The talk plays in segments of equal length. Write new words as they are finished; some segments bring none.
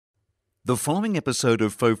The following episode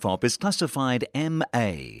of FOFOP is classified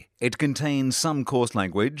MA. It contains some coarse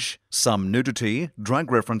language, some nudity,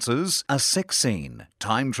 drug references, a sex scene,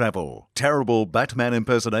 time travel, terrible Batman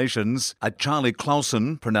impersonations, a Charlie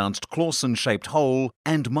Clausen, pronounced Clausen-shaped hole,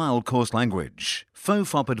 and mild coarse language.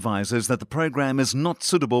 FOFOP advises that the program is not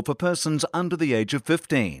suitable for persons under the age of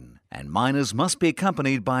 15, and minors must be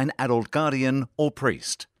accompanied by an adult guardian or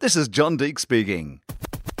priest. This is John Deek speaking.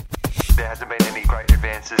 There hasn't been any great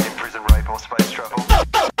advances in prison rape or space travel.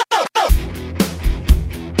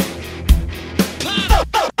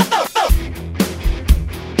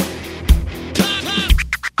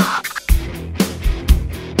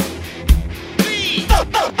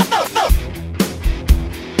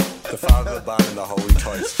 The Father, the Bun and the Holy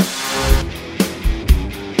Toast.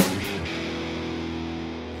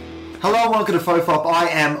 Hello and welcome to FOFOP. I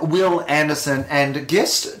am Will Anderson and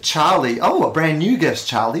guest Charlie. Oh, a brand new guest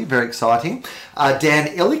Charlie. Very exciting. Dan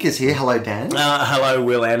Ilic is here. Hello, Dan. Hello,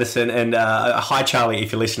 Will Anderson. And hi, Charlie,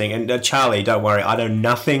 if you're listening. And Charlie, don't worry. I know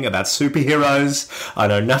nothing about superheroes. I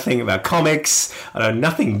know nothing about comics. I know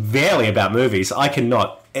nothing barely about movies. I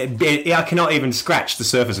cannot even scratch the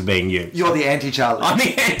surface of being you. You're the anti-Charlie. I'm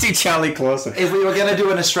the anti-Charlie Clausen. If we were going to do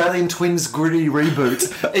an Australian Twins gritty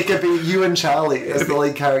reboot, it could be you and Charlie as the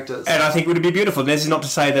lead characters. And I think it would be beautiful. This is not to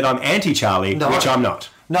say that I'm anti-Charlie, which I'm not.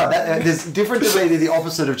 No, there's different to being the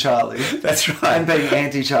opposite of Charlie. That's right. And being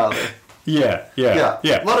anti-Charlie. Yeah.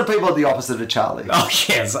 A lot of people are the opposite of Charlie. Oh,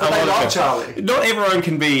 yes. But they love Charlie. Not everyone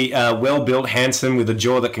can be well-built, handsome, with a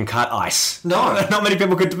jaw that can cut ice. No. Not many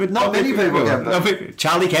people could. Not many people can.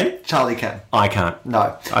 Charlie can? Charlie can. I can't.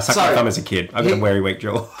 No. I sucked my thumb as a kid. I've got a very weak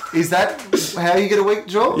jaw. Is that how you get a weak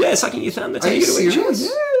jaw? Yeah, sucking your thumb. That's how you get a weak jaw.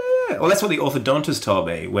 Yeah. Well, that's what the orthodontist told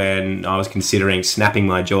me when I was considering snapping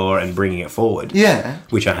my jaw and bringing it forward. Yeah.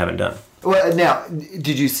 Which I haven't done. Well, now,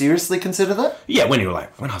 did you seriously consider that? Yeah, when I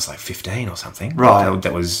was like 15 or something. Right.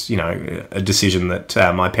 That was, a decision that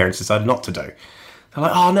my parents decided not to do. They're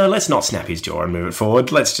like, oh no, let's not snap his jaw and move it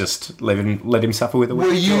forward. Let's just let him suffer with a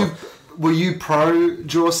weak jaw. Were you pro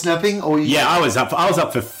jaw snapping, or Yeah, I was up for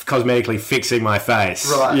cosmetically fixing my face.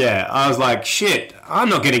 Right. Yeah, I was like, shit, I'm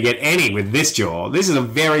not going to get any with this jaw. This is a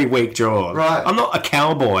very weak jaw. Right. I'm not a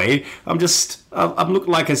cowboy. I look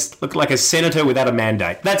like a senator without a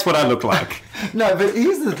mandate. That's what I look like. No, but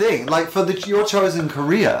here's the thing: like for your chosen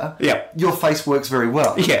career, your face works very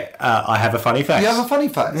well. Yeah, I have a funny face. You have a funny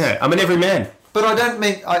face. Yeah, I'm an everyman. But I don't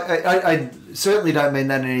mean I certainly don't mean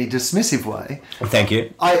that in any dismissive way. Thank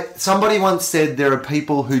you. Somebody once said there are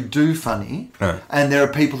people who do funny, and there are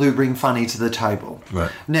people who bring funny to the table. Right.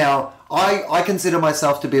 Now, I consider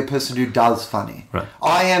myself to be a person who does funny. Right.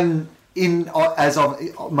 I am as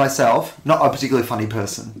of myself, not a particularly funny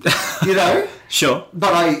person, Sure.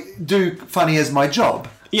 But I do funny as my job.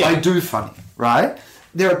 Yeah. I do funny, right?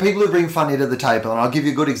 There are people who bring funny to the table, and I'll give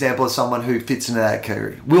you a good example of someone who fits into that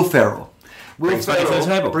category. Will Ferrell. Brings funny to the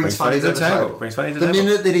table. Brings funny to the table. The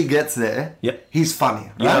minute that he gets there, he's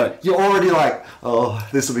funny, right? You're already like, oh,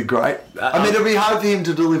 this will be great. It'll be hard for him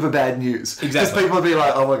to deliver bad news. Exactly. Because people will be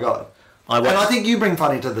like, oh my God. And I think you bring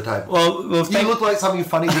funny to the table. Well, you look like something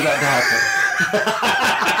funny's about to happen.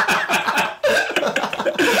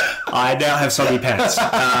 I now have soggy pants,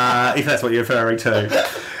 if that's what you're referring to.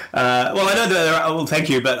 Well, I know that well, thank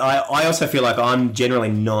you, but I also feel like I'm generally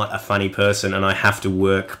not a funny person, and I have to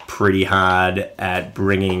work pretty hard at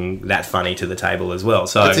bringing that funny to the table as well.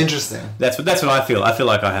 So that's interesting. That's what I feel. I feel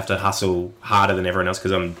like I have to hustle harder than everyone else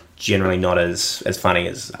because I'm generally not as funny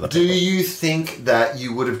as other people. Do you think that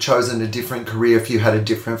you would have chosen a different career if you had a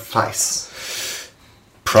different face?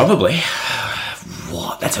 Probably.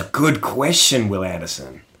 What? That's a good question, Will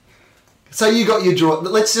Anderson. So you got your jaw.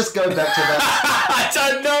 Let's just go back to that. I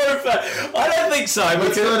don't know I don't think so.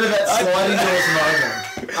 Let's go to that sliding doors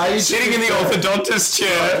moment. Are you sitting in the orthodontist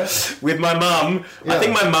chair with my mum? Yeah. I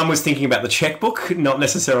think my mum was thinking about the checkbook, not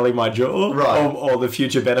necessarily my jaw, right. or the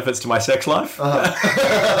future benefits to my sex life.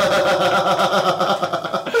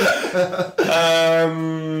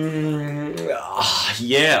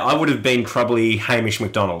 Yeah, I would have been probably Hamish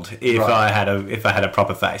MacDonald if I had a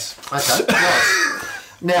proper face. Okay, nice.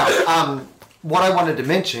 Now, what I wanted to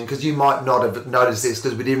mention, because you might not have noticed this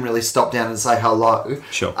because we didn't really stop down and say hello.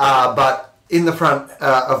 Sure. But in the front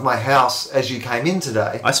of my house, as you came in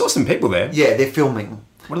today... I saw some people there. Yeah, they're filming.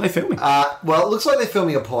 What are they filming? Well, it looks like they're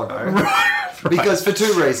filming a porno. Right. Because for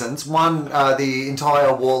two reasons. One, the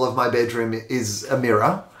entire wall of my bedroom is a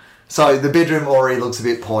mirror. So the bedroom already looks a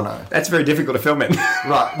bit porno. That's very difficult to film in.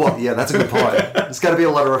 Right. Well, yeah, that's a good point. There's going to be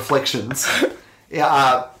a lot of reflections.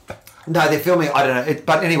 Yeah. No, they're filming. I don't know.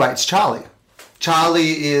 But anyway, it's Charlie.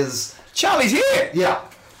 Charlie's here. Yeah.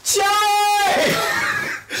 Charlie!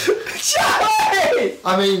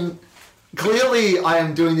 I mean, clearly I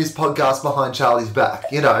am doing this podcast behind Charlie's back,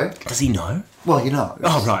 you know. Does he know? Well, you know.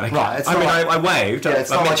 Oh, right. Okay. Right. It's I not mean, like- I waved. Yeah,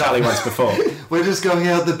 it's I not met like Charlie I- once before. We're just going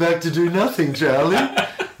out the back to do nothing, Charlie.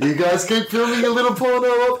 You guys keep filming a little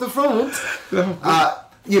porno up the front.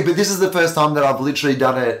 Yeah, but this is the first time that I've literally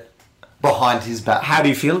done it behind his back. How do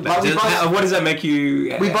you feel about Like, we it? both- What does that make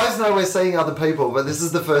you... We both know we're seeing other people, but this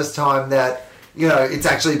is the first time that, you know, it's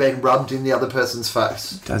actually been rubbed in the other person's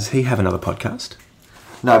face. Does he have another podcast?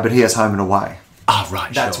 No, but he has Home and Away. Oh,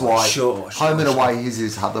 right. That's sure, why Sure. Home and Away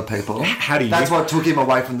uses other people. How do you- That's what took him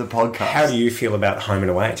away from the podcast. How do you feel about Home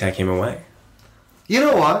and Away? Take him away. You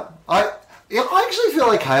know what? I actually feel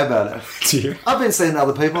okay about it. Do you? I've been seeing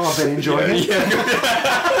other people. I've been enjoying it.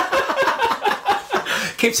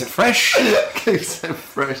 Keeps it fresh. Keeps it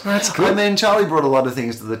fresh. That's good. I mean, Charlie brought a lot of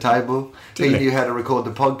things to the table. Didn't He he? knew how to record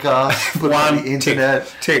the podcast, put it on the Tick,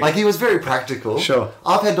 internet. tick. Like, he was very practical. Sure.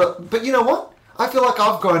 But you know what? I feel like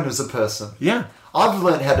I've grown as a person. Yeah. I've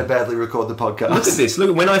learned how to badly record the podcast. Look at this.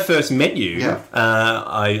 Look, when I first met you, Yeah.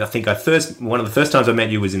 I think one of the first times I met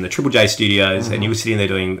you was in the Triple J studios, and you were sitting there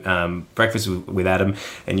doing breakfast with Adam,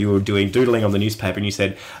 and you were doing doodling on the newspaper, and you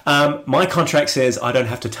said, "My contract says I don't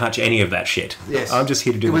have to touch any of that shit. Yes. I'm just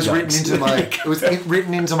here to do It the was jokes."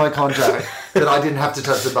 written into my contract that I didn't have to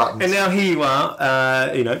touch the buttons. And now here you are,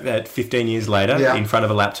 at 15 years later, Yeah. in front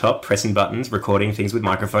of a laptop, pressing buttons, recording things with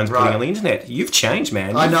microphones, Right. putting on the internet. You've changed,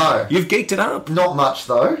 man. I know. You've geeked it up. Not much,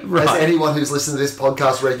 though, Right. as anyone who's listened to this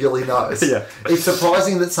podcast regularly knows. Yeah. It's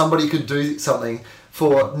surprising that somebody could do something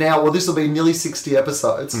for now, well, this will be nearly 60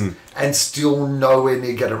 episodes, and still nowhere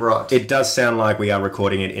near get it right. It does sound like we are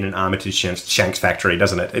recording it in an Armitage Shanks factory,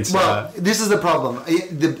 doesn't it? It's Well, this is the problem.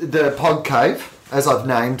 The pod cave, as I've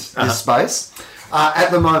named this space, at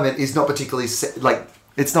the moment is not particularly,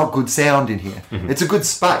 it's not good sound in here. It's a good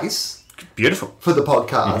space beautiful. for the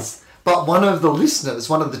podcast, but one of the listeners,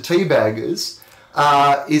 one of the teabaggers,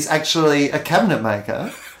 is actually a cabinet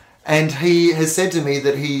maker, and he has said to me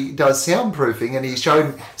that he does soundproofing, and he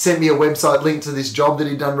sent me a website link to this job that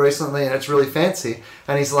he'd done recently, and it's really fancy.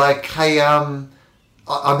 And he's like, "Hey, I'm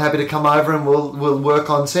happy to come over and we'll work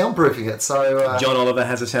on soundproofing it." So John Oliver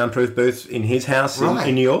has a soundproof booth in his house Right.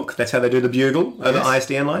 in New York. That's how they do the bugle over Yes.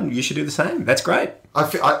 ISDN line. You should do the same. That's great.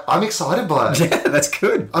 I'm excited by it. Yeah, that's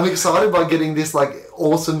good. I'm excited by getting this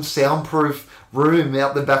awesome soundproof room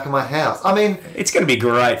out the back of my house. I mean, It's going to be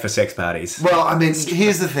great for sex parties. well, I mean,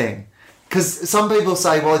 here's the thing. Because some people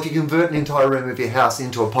say, well, if you convert an entire room of your house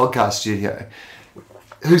into a podcast studio,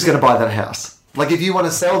 who's going to buy that house? Like, if you want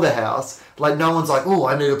to sell the house, no one's like, oh,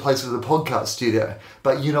 I need a place with a podcast studio.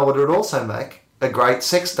 But you know what it would also make? A great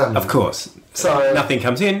sex dungeon. Of course. So- nothing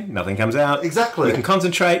comes in, nothing comes out. Exactly. You can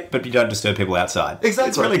concentrate, but you don't disturb people outside. Exactly.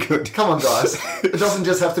 It's really good. Come on, guys. It doesn't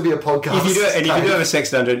just have to be a podcast. If you do have a sex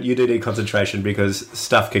dungeon, you do need concentration because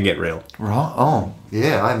stuff can get real, Right. Oh,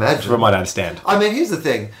 yeah, I imagine. from what I understand. I mean, here's the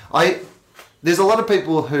thing. There's a lot of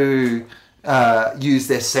people who use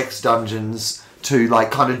their sex dungeons to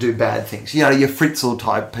kind of do bad things. You know, your Fritzl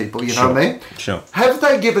type people. You know what I mean? Sure. Have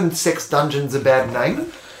they given sex dungeons a bad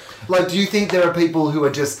name? Do you think there are people who are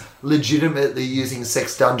just legitimately using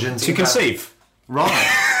sex dungeons To conceive. Right.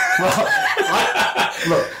 Well,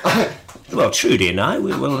 look. Well, Trudy and I,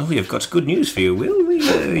 we have got good news for you, Will.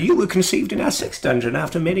 You were conceived in our sex dungeon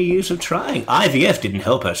after many years of trying. IVF didn't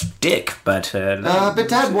help us, dick, but... But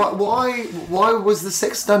Dad, why was the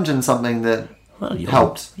sex dungeon something that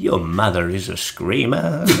helped? Your mother is a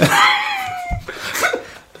screamer.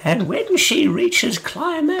 And when she reaches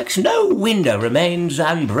climax, no window remains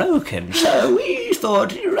unbroken. So we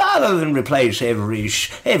thought, rather than replace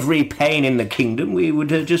every pain in the kingdom, we would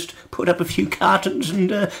just put up a few cartons and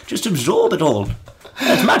just absorb it all.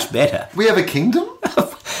 That's much better. We have a kingdom?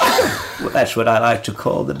 Well, that's what I like to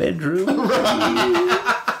call the bedroom.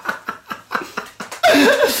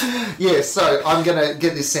 Yeah, so I'm going to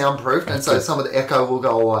get this soundproofed, and so some of the echo will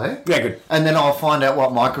go away. Yeah, good. And then I'll find out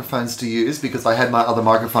what microphones to use, because I had my other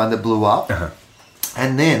microphone that blew up.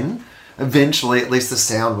 And then, eventually, at least the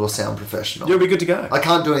sound will sound professional. You'll be good to go. I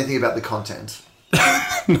can't do anything about the content.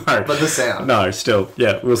 No. But the sound. No, still.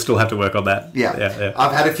 Yeah, we'll still have to work on that. Yeah.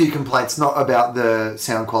 I've had a few complaints, not about the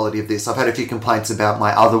sound quality of this. I've had a few complaints about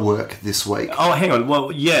my other work this week. Oh, hang on.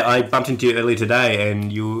 Well, yeah, I bumped into you earlier today,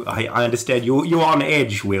 and I understand you're on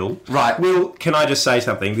edge, Will. Right. Will, can I just say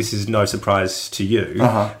something? This is no surprise to you,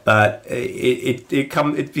 but it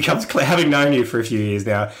becomes clear, having known you for a few years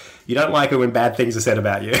now, you don't like it when bad things are said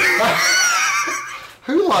about you.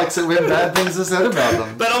 Who likes it when bad things are said about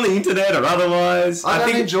them? But on the internet or otherwise, I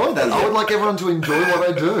don't enjoy that. I would like everyone to enjoy what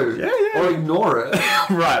I do. Yeah. Or ignore it.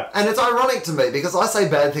 Right. And it's ironic to me because I say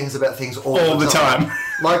bad things about things all the time.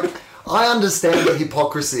 I understand the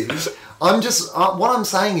hypocrisy. I'm just, what I'm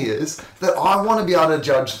saying is that I want to be able to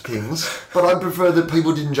judge things, but I prefer that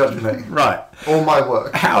people didn't judge me. Right. Or my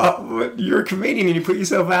work. You're a comedian and you put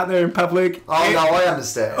yourself out there in public. Oh, no, I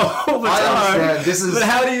understand. All the time. I understand. This is... But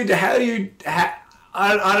how do you,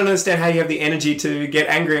 I don't understand how you have the energy to get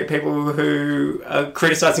angry at people who are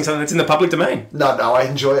criticising something that's in the public domain. No, I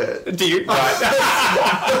enjoy it. Do you? Right.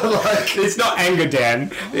 It's not anger,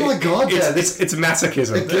 Dan. Oh my God, Dan. It's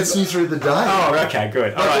masochism. It gets you through the day. Oh, okay,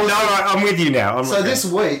 good. All right. No, I'm with you now. This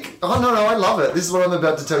week... Oh, no, I love it. This is what I'm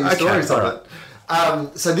about to tell you stories of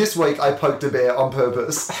it. So this week I poked a bear on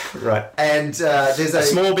purpose. Right. And there's a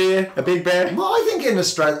small bear, a big bear? Well, I think in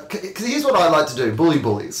Australia... Because here's what I like to do.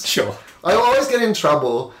 Bullies. Sure. I always get in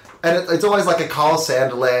trouble, and it's always like a Kyle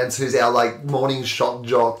Sanderlands, who's our like morning shock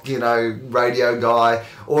jock, radio guy,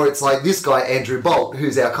 or it's like this guy Andrew Bolt,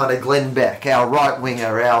 who's our kind of Glenn Beck, our right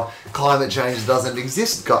winger, our climate change doesn't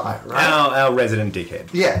exist guy, right? Our resident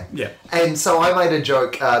dickhead. Yeah. And so I made a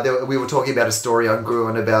joke. We were talking about a story on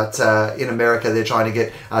Gruen about in America they're trying to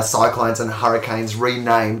get cyclones and hurricanes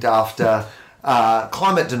renamed after.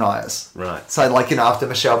 Climate deniers. Right. So, after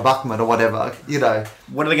Michelle Buckman or whatever,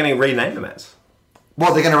 What are they going to rename them as?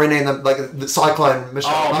 Well, they're going to rename them, the Cyclone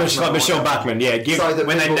Michelle Buckman. Oh, Michelle Buckman, yeah.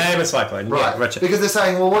 When they name a cyclone. Right. Yeah, because they're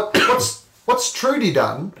saying, well, what's Trudy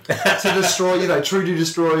done to destroy, Trudy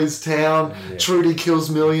destroys town, Trudy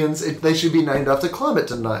kills millions. They should be named after climate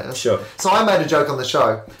deniers. Sure. So I made a joke on the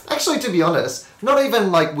show. Actually, to be honest, not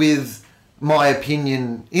even, with my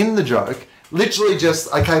opinion in the joke. Literally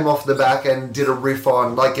just, I came off the back and did a riff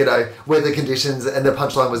on, weather conditions, and the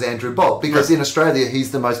punchline was Andrew Bolt. Because in Australia,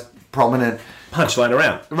 he's the most prominent... Punchline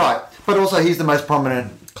around. Right. But also, he's the most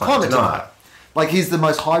prominent climate denier. He's the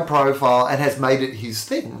most high profile and has made it his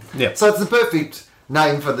thing. Yeah. So it's the perfect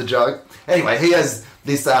name for the joke. Anyway, he has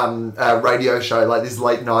this radio show, this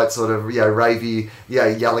late night sort of, ravey,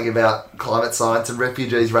 yelling about climate science and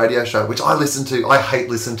refugees radio show, which I hate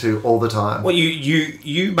listen to all the time. Well,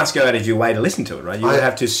 you must go out of your way to listen to it, right? You would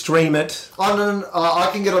have to stream it. I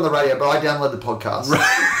can get on the radio, but I download the podcast.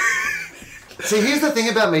 Right. See, here's the thing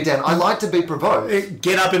about me, Dan. I like to be provoked.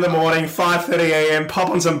 Get up in the morning, 5:30 a.m,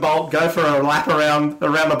 pop on some Bolt, go for a lap around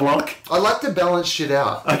the block. I like to balance shit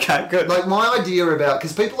out. Okay, good. My idea about...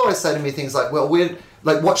 Because people always say to me things like, well,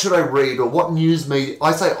 what should I read or what news media?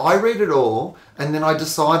 I say I read it all and then I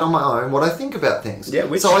decide on my own what I think about things.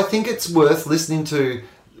 Yeah, so I think it's worth listening to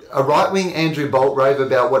a right-wing Andrew Bolt rave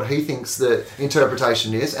about what he thinks the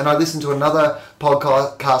interpretation is, and I listen to another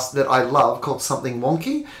podcast that I love called Something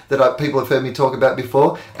Wonky that people have heard me talk about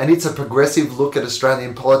before, and it's a progressive look at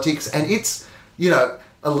Australian politics, and it's,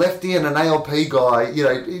 a lefty and an ALP guy,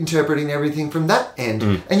 interpreting everything from that end.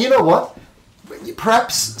 And you know what?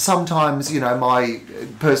 Perhaps sometimes, my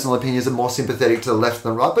personal opinions are more sympathetic to the left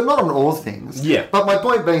than right, but not on all things. Yeah. But my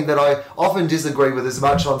point being that I often disagree with as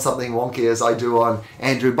much on Something Wonky as I do on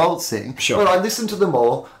Andrew Bolt's thing. Sure. But I listen to them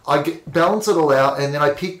all, balance it all out, and then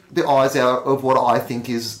I pick the eyes out of what I think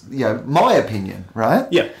is, my opinion, right?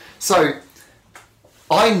 Yeah. So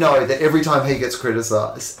I know that every time he gets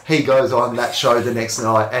criticised, he goes on that show the next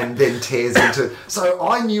night and then tears into... So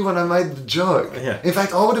I knew when I made the joke. Yeah. In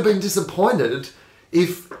fact, I would have been disappointed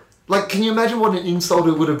if... can you imagine what an insult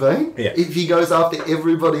it would have been? Yeah. If he goes after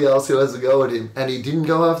everybody else who has a go at him and he didn't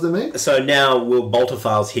go after me? So now will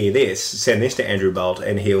Boltophiles hear this, send this to Andrew Bolt,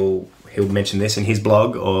 and he'll mention this in his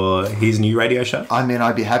blog or his new radio show? I mean,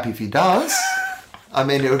 I'd be happy if he does.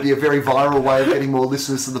 It would be a very viral way of getting more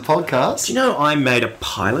listeners to the podcast. Do you know I made a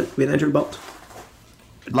pilot with Andrew Bolt?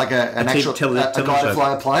 Like a guy to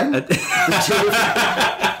fly a plane? The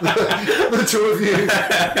two of you.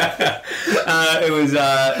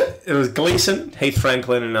 It was Gleason, Heath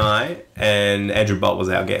Franklin and I, and Andrew Bolt was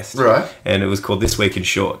our guest. Right. And it was called This Week in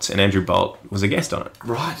Shorts, and Andrew Bolt was a guest on it.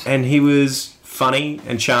 Right. And he was funny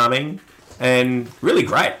and charming and really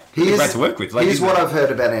great. Really great to work with. Here's what I've heard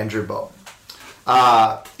about Andrew Bolt.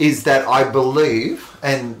 Is that I believe,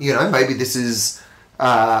 and maybe this is,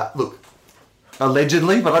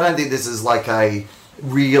 allegedly, but I don't think this is a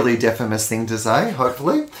really defamous thing to say,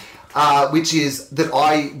 hopefully, which is that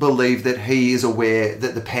I believe that he is aware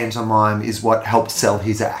that the pantomime is what helped sell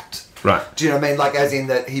his act. Right. Do you know what I mean? As in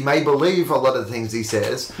that he may believe a lot of the things he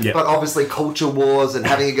says, yep. But obviously culture wars and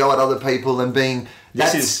having a go at other people and being...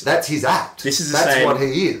 That's his act. That's what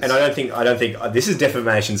he is. And I don't think this is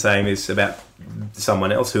defamation saying this about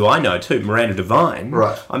someone else who I know too, Miranda Devine.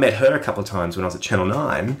 Right. I met her a couple of times when I was at Channel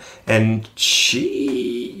 9, and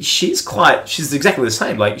she's exactly the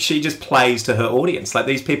same. She just plays to her audience.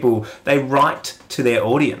 These people, they write to their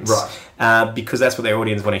audience. Right. because that's what their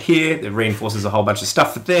audience want to hear. It reinforces a whole bunch of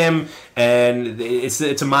stuff for them, and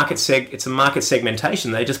it's a market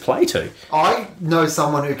segmentation they just play to. I know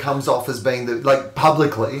someone who comes off as being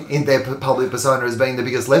publicly in their public persona as being the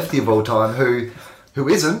biggest lefty of all time, who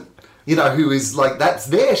isn't, who is that's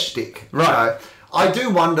their shtick. Right. I do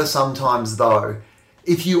wonder sometimes though,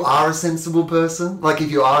 if you are a sensible person, if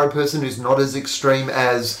you are a person who's not as extreme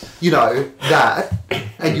as, that,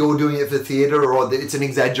 and you're doing it for theatre, or it's an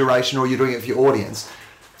exaggeration, or you're doing it for your audience,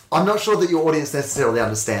 I'm not sure that your audience necessarily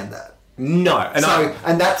understand that. No.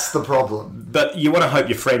 And that's the problem. But you want to hope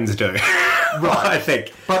your friends do. Right. I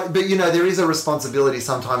think. But there is a responsibility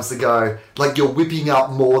sometimes to go, you're whipping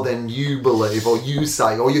up more than you believe or you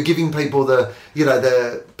say, or you're giving people the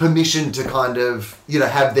permission to kind of,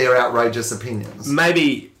 have their outrageous opinions.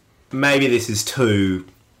 Maybe this is too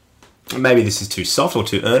soft or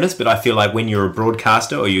too earnest, but I feel like when you're a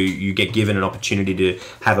broadcaster or you get given an opportunity to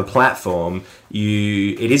have a platform,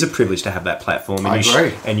 it is a privilege to have that platform. And I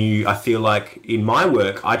agree. I feel like in my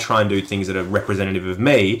work, I try and do things that are representative of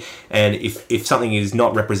me, and if something is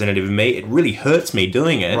not representative of me, it really hurts me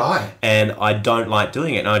doing it. Right. And I don't like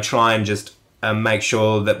doing it, and I try and just make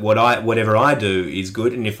sure that whatever I do is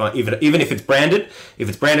good, and even if it's branded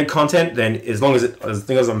content, then as long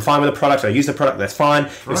as I'm fine with the product, I use the product, that's fine.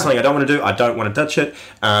 If it's something I don't want to do, I don't want to touch it.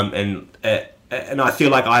 And I feel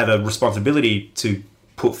like I have a responsibility to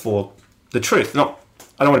put forth the truth. I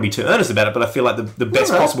don't want to be too earnest about it, but I feel like the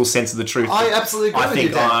best possible sense of the truth. I absolutely agree with you,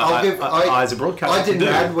 Dan. I as a broadcaster, I did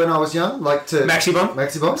mad when I was young, to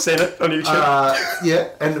Maxi-Bomb. Seen it on YouTube. Yeah,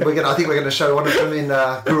 and I think we're going to show one of them in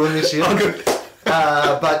Bruin this year. Oh, good.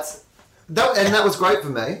 But that was great for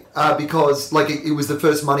me because it was the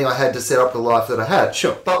first money I had to set up the life that I had.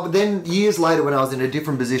 Sure. But then years later, when I was in a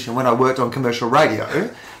different position, when I worked on commercial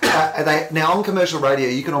radio. Now on commercial radio,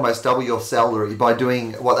 you can almost double your salary by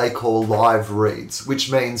doing what they call live reads,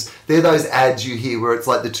 which means they're those ads you hear where it's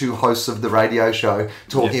the two hosts of the radio show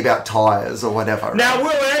talking about tyres or whatever. Right? Now,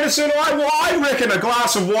 Will Anderson, I reckon a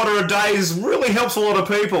glass of water a day really helps a lot of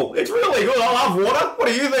people. It's really good. I love water. What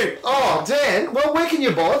do you think? Oh, Dan, well, where can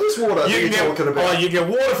you buy this water you're talking about? Oh, you get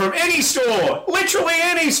water from any store. Literally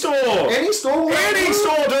any store. Any store? Any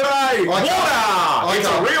store today. Water. It's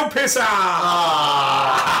a real pisser.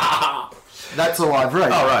 That's all I've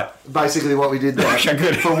read. Oh, right. Basically what we did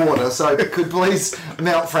there for water. So could please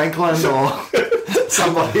Mount Franklin or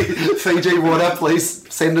somebody, Fiji Water,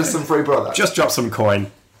 please send us some free product. Just drop some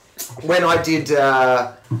coin. When I did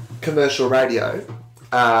commercial radio,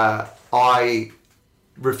 I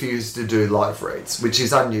refused to do live reads, which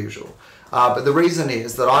is unusual. But the reason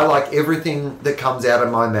is that I like everything that comes out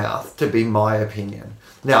of my mouth to be my opinion.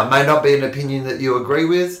 Now, it may not be an opinion that you agree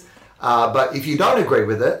with, but if you don't agree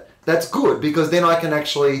with it, that's good, because then I can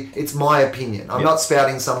it's my opinion. I'm not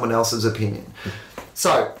spouting someone else's opinion.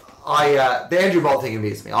 So, the Andrew Bolt thing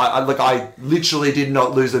amused me. I literally did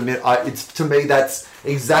not lose a minute. To me, that's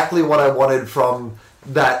exactly what I wanted from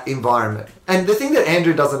that environment. And the thing that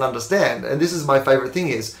Andrew doesn't understand, and this is my favourite thing,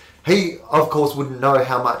 is he, of course, wouldn't know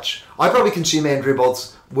how much... I probably consume Andrew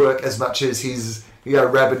Bolt's work as much as his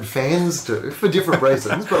rabid fans do, for different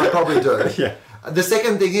reasons, but I probably do. Yeah. The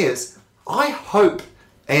second thing is, I hope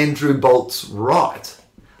Andrew Bolt's right.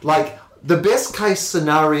 The best case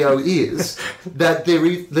scenario is that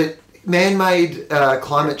that man-made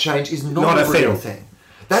climate change is not a real thing.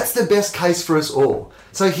 That's the best case for us all.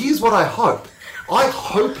 So here's what I hope. I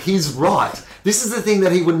hope he's right. This is the thing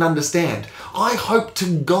that he wouldn't understand. I hope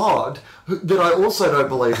to God that I also don't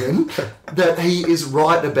believe in, that he is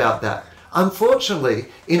right about that. Unfortunately,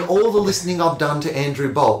 in all the listening I've done to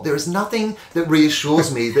Andrew Bolt, there is nothing that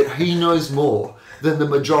reassures me that he knows more than the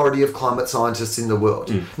majority of climate scientists in the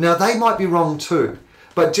world. Now, they might be wrong too,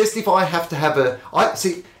 but just if I have to have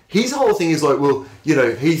his whole thing is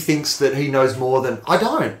he thinks that he knows more than... I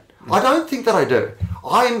don't think that I do.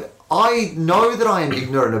 I know that I am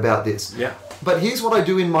ignorant about this. Yeah. But here's what I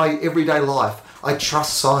do in my everyday life. I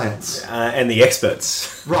trust science. And the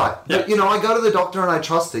experts. Right. Yep. But, I go to the doctor and I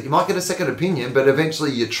trust it. You might get a second opinion, but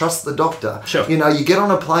eventually you trust the doctor. Sure. You get on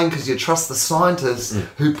a plane because you trust the scientists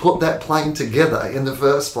who put that plane together in the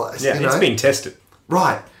first place. Yeah, it's been tested.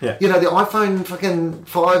 Right. Yeah. The iPhone fucking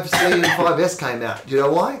 5C and 5S came out. Do you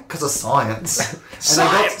know why? Because of science.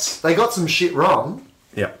 Science! And they got some shit wrong.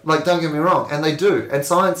 Yeah. Don't get me wrong. And they do. And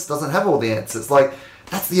science doesn't have all the answers.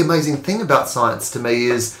 That's the amazing thing about science to me,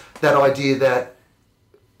 is that idea that,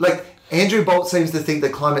 Andrew Bolt seems to think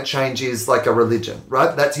that climate change is like a religion,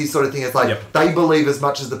 right? That's his sort of thing. It's they believe as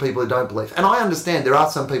much as the people who don't believe. And I understand there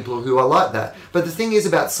are some people who are like that. But the thing is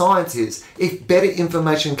about science is, if better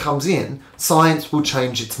information comes in, science will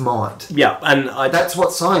change its mind. Yeah, and that's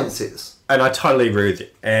what science is. I totally agree with you.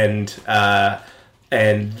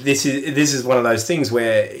 And this is one of those things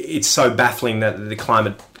where it's so baffling that the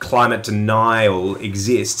climate denial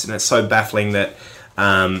exists, and it's so baffling that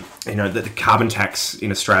that the carbon tax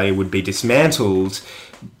in Australia would be dismantled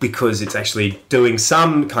because it's actually doing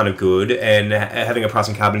some kind of good, and having a price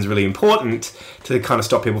on carbon is really important to kind of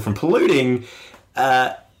stop people from polluting.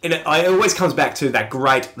 And it always comes back to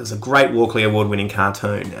there's a great Walkley Award-winning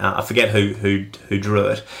cartoon. I forget who drew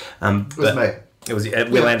it. It was me. It was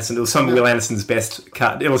Will Anderson. It was some of Will Anderson's best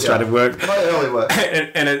illustrated work. My early work.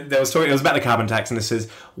 It was about the carbon tax, and it says,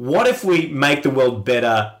 "What if we make the world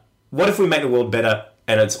better? What if we make the world better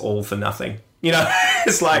and it's all for nothing?"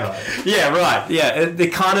 It's like, yeah, right, yeah.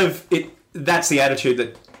 That's the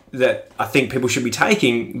attitude that I think people should be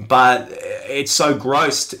taking, but it's so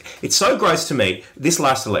gross. It's so gross to me. This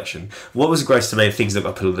last election, what was gross to me are things that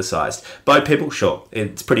got politicised. Boat people, sure,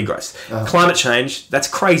 it's pretty gross. Climate change, that's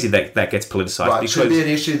crazy that gets politicised. Right, it should be an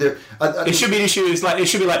issue that... it should be an issue. It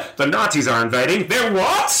should be like, the Nazis are invading. They're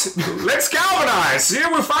what? Let's galvanise. Yeah,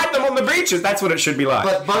 we'll fight them on the beaches. That's what it should be like.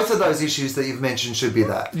 But both of those issues that you've mentioned should be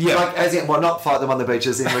that. Yeah. Not fight them on the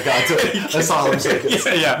beaches in regard to asylum seekers.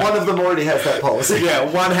 Yeah. One of them already has that policy. Yeah,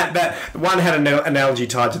 one had an analogy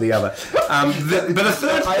tied to the other. But the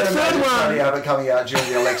third one coming out during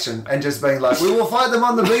the election and just being like, "We will fight them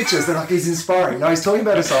on the beaches." They're like, he's inspiring. No, he's talking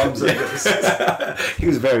about asylum seekers. He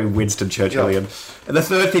was very Winston Churchillian. Yeah. And the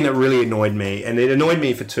third thing that really annoyed me, and it annoyed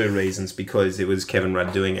me for two reasons, because it was Kevin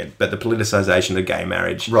Rudd doing it, but the politicisation of gay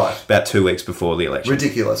marriage, about 2 weeks before the election,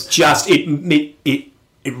 ridiculous. Just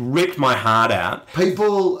it ripped my heart out.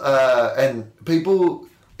 People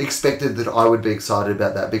expected that I would be excited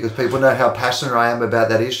about that because people know how passionate I am about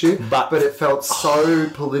that issue. But it felt so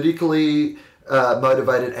politically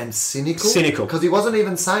motivated and cynical. Because he wasn't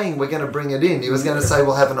even saying we're going to bring it in. He was going to say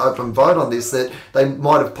we'll have an open vote on this that they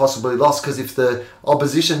might have possibly lost, because if the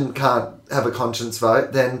opposition can't have a conscience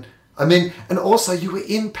vote, then... and also you were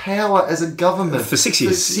in power as a government for 6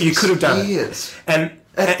 years. You could have done it. And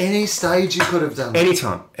at any stage you could have done it.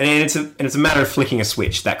 Anytime. And it's a matter of flicking a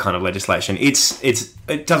switch, that kind of legislation.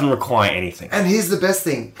 It doesn't require anything. And here's the best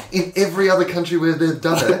thing. In every other country where they've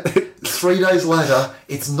done it, 3 days later,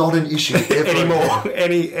 it's not an issue anymore.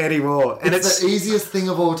 And it's the easiest thing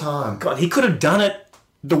of all time. God, he could have done it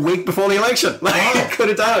the week before the election. He could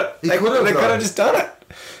have done it. They could have just done it.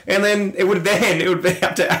 And then it would be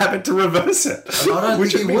up to Abbott to reverse it. And I don't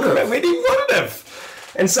think he would have. He wouldn't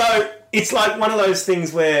have. And so it's like one of those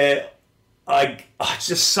things where it's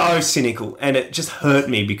just so cynical, and it just hurt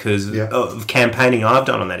me because of campaigning I've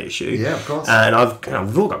done on that issue. Yeah, of course. And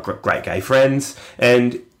we've all got great gay friends,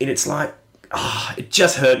 and it's like, it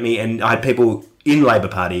just hurt me. And I had people in Labor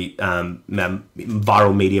Party,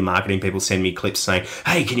 viral media marketing people send me clips saying,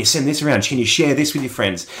 "Hey, can you send this around? Can you share this with your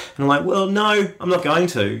friends?" And I'm like, well, no, I'm not going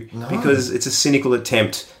to, because it's a cynical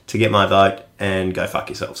attempt to get my vote, and go fuck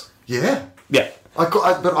yourselves. Yeah. Yeah.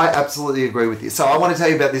 But I absolutely agree with you. So I want to tell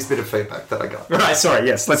you about this bit of feedback that I got. Right, sorry,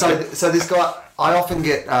 yes. So this guy, I often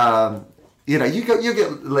get, you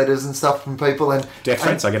get letters and stuff from people, and deaf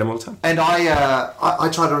friends, I get them all the time. And I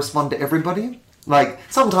try to respond to everybody. Like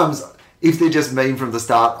sometimes, if they're just mean from the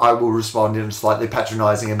start, I will respond in a slightly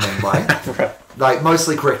patronising and mean way. Right. Like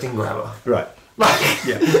mostly correcting grammar. Right. Like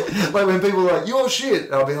when people are like, "You're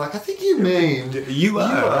shit," I'll be like, "I think you mean you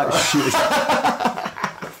are shit."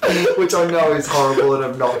 Which I know is horrible and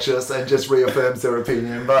obnoxious and just reaffirms their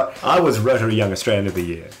opinion, but... I was Rotary Young Australian of the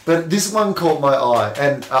Year. But this one caught my eye,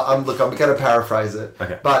 and I'm going to paraphrase it.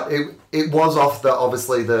 Okay. But it was off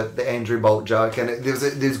the Andrew Bolt joke, and there was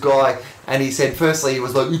this guy, and he said, firstly, he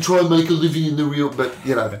was like, "You try and make a living in the real..." But,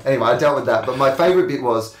 anyway, I dealt with that. But my favourite bit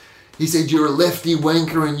was, he said, "You're a lefty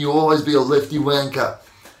wanker and you'll always be a lefty wanker.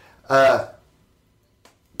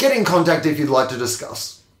 Get in contact if you'd like to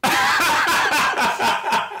discuss."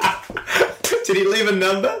 Did he leave a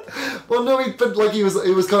number? Well, no, it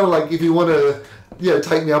was kind of like, "If you want to,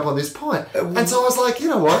 take me up on this point." And so I was like, you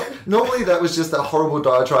know what? Normally that was just a horrible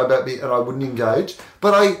diatribe about me and I wouldn't engage.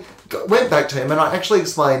 But I went back to him and I actually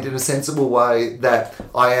explained in a sensible way that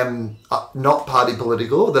I am not party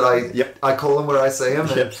political, that I call them where I see them,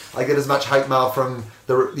 and I get as much hate mail from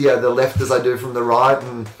the left as I do from the right,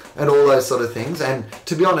 and all those sort of things. And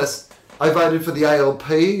to be honest, I voted for the ALP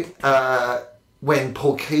when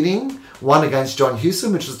Paul Keating won against John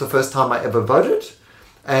Hewson, which was the first time I ever voted.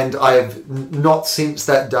 And I have not since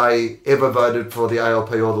that day ever voted for the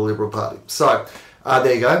ALP or the Liberal Party. So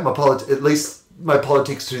there you go. At least my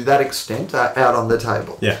politics to that extent are out on the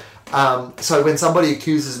table. Yeah. So when somebody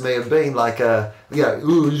accuses me of being like you're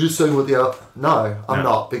just saying what the ALP... No, I'm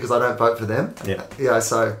not, because I don't vote for them. Yeah.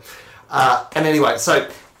 And anyway, so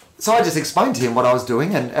So I just explained to him what I was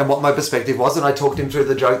doing and what my perspective was, and I talked him through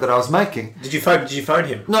the joke that I was making. Did you phone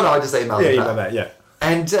him? No, I just emailed him. Yeah, that. Yeah.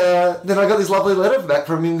 And then I got this lovely letter back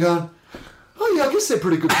from him going, "Oh yeah, I guess they're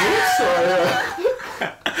pretty good points." So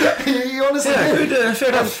he honestly did. Good, fair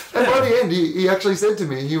enough. And by the end, he actually said to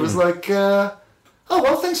me, he was like, "Oh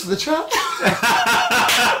well, thanks for the chat."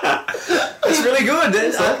 It's really good.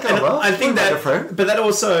 I think that, but that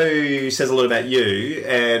also says a lot about you,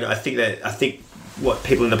 and I think what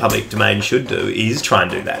people in the public domain should do is try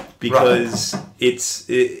and do that, because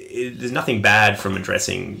there's nothing bad from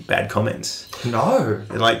addressing bad comments. No.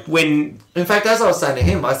 Like when... In fact, as I was saying to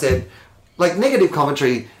him, I said, like, negative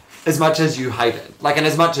commentary, as much as you hate it, like, and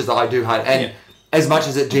as much as I do hate it, and as much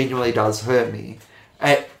as it genuinely does hurt me,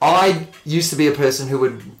 I used to be a person who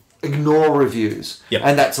would ignore reviews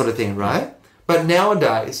and that sort of thing, right? But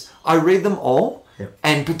nowadays, I read them all,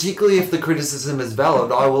 and particularly if the criticism is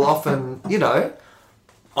valid, I will often,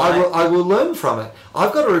 I will learn from it.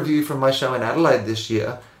 I've got a review from my show in Adelaide this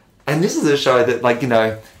year, and this is a show that,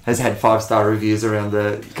 has had 5-star reviews around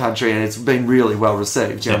the country, and it's been really well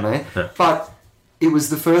received, you know what I mean? Yeah. But it was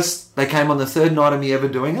they came on the third night of me ever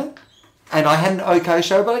doing it, and I had an okay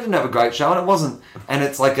show, but I didn't have a great show, and it wasn't, and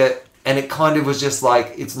it's and it kind of was just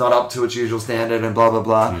like, it's not up to its usual standard, and blah, blah,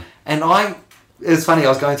 blah. And it's funny, I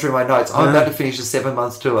was going through my notes. I'm about to finish a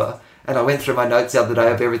 7-month tour, and I went through my notes the other day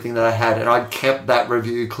of everything that I had, and I kept that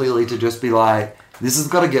review clearly to just be like, this has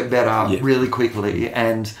got to get better really quickly,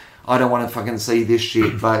 and I don't want to fucking see this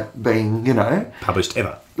shit being, published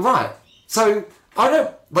ever. Right. So, I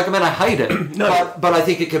don't, I hate it, but I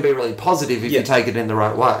think it can be really positive if you take it in the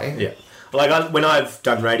right way. Yeah. When I've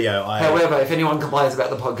done radio, However, if anyone complains about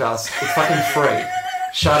the podcast, it's fucking free.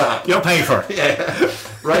 Shut up. You're paying for it. Yeah.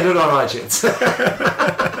 Rate it on iTunes.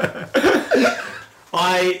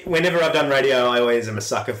 Whenever I've done radio, I always am a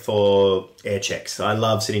sucker for air checks. I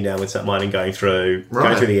love sitting down with someone and going through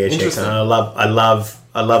the air checks, and I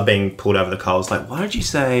love being pulled over the coals. Like, why did you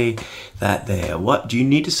say that there? What do you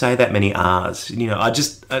need to say that many R's?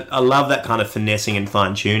 I love that kind of finessing and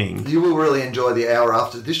fine tuning. You will really enjoy the hour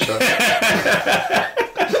after this show.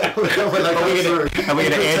 Are we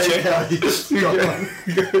going to air check?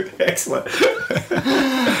 Excellent.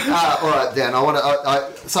 All right, Dan.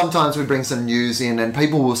 Sometimes we bring some news in, and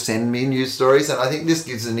people will send me news stories, and I think this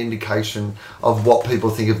gives an indication of what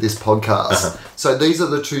people think of this podcast. So these are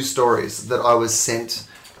the 2 stories that I was sent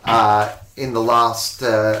in the last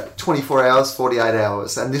 24 hours, 48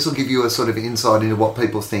 hours, and this will give you a sort of insight into what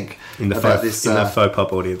people think about this. In the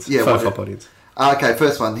FOFOP audience. Yeah, FOFOP audience. Okay,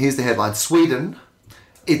 first one. Here's the headline: Sweden.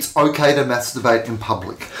 It's okay to masturbate in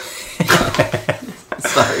public.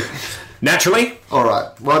 So, naturally. All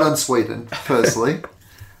right. Well done, Sweden, firstly.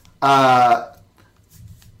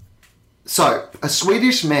 So, a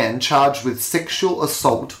Swedish man charged with sexual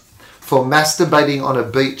assault for masturbating on a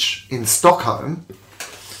beach in Stockholm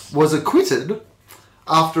was acquitted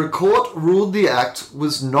after a court ruled the act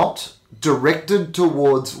was not directed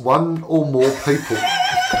towards one or more people.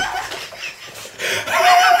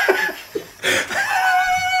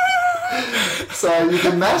 So you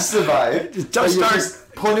can masturbate,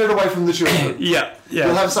 just point it away from the children. Yeah.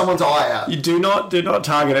 You'll have someone's eye out. You do not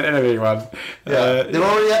target anyone. Yeah. They're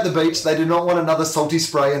already at the beach. They do not want another salty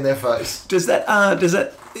spray in their face. Does that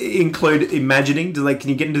include imagining? Can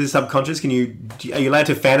you get into the subconscious? Are you allowed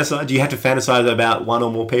to fantasize? Do you have to fantasize about one or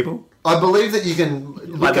more people? I believe that you can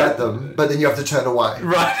look at them, but then you have to turn away.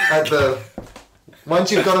 Right.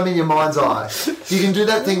 Once you've got them in your mind's eye, you can do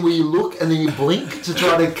that thing where you look and then you blink to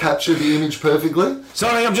try to capture the image perfectly.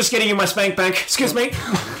 Sorry, I'm just getting in my spank bank. Excuse me.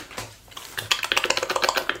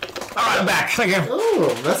 All right, I'm back. Thank you.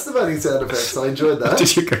 Oh, masturbating sound effects. I enjoyed that.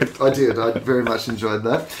 Did you good? I did. I very much enjoyed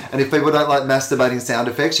that. And if people don't like masturbating sound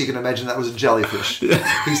effects, you can imagine that was a jellyfish.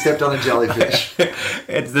 He stepped on a jellyfish.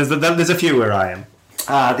 There's a few where I am.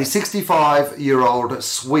 The 65-year-old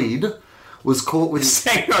Swede was caught with...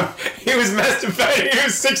 Hang on, he was masturbating, he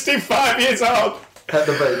was 65 years old. At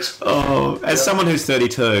the beach. Oh, as someone who's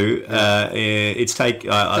 32, it's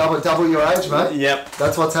double your age, mate. Yep.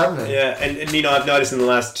 That's what's happening. Yeah, and I've noticed in the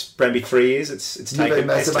last maybe 3 years, it's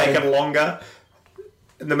taken longer.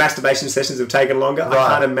 The masturbation sessions have taken longer. Right. I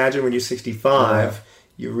can't imagine when you're 65...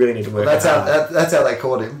 You really need to work that's how they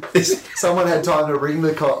caught him. Someone had time to ring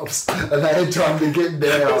the cops, and they had time to get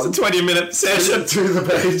down. It was a 20-minute session. To the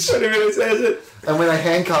beach. 20-minute session. And when they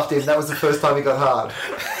handcuffed him, that was the first time he got hard.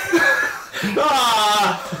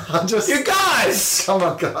 You guys! Come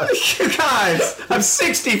on, guys. You guys! I'm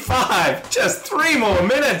 65. Just 3 more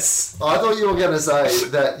minutes. I thought you were going to say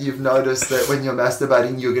that you've noticed that when you're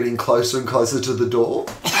masturbating, you're getting closer and closer to the door.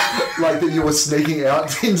 like that you were sneaking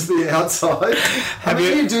out into the outside.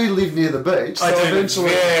 You do live near the beach, so eventually,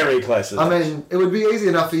 very close to the beach. mean, it would be easy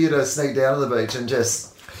enough for you to sneak down to the beach and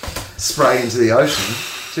just spray into the ocean.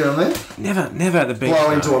 Do you know what I mean? Never at the beach.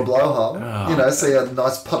 Blow into a blowhole. See a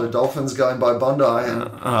nice pot of dolphins going by Bondi and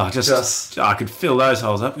I could fill those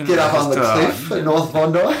holes up. Get up on the cliff at North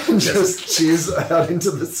Bondi and just cheers out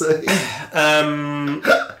into the sea.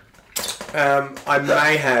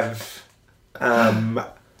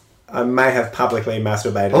 I may have publicly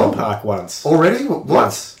masturbated in the park once. Already? What?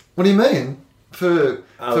 Once. What do you mean? For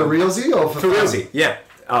realsy or for For fun? realsy, yeah.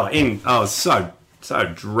 I was so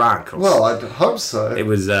drunk. Well, I'd hope so. It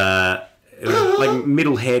was like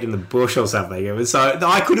middle head in the bush or something. It was so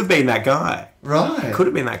I could have been that guy. Right. Could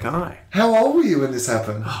have been that guy. How old were you when this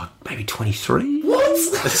happened? Oh, maybe 23. What?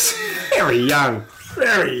 Very young.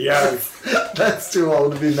 Very young. That's too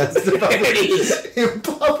old to be masturbating in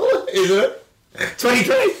public. Is it?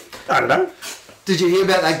 23? I don't know. Did you hear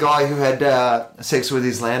about that guy who had sex with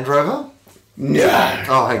his Land Rover? No.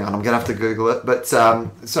 Oh, hang on, I'm going to have to Google it. But so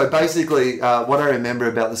basically, what I remember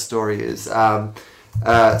about the story is, so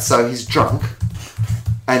he's drunk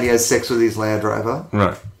and he has sex with his Land Rover.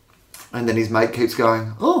 Right. And then his mate keeps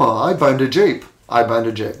going, "Oh, I boned a Jeep. I boned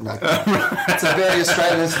a Jeep." No, it's a very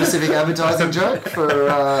Australian-specific advertising joke for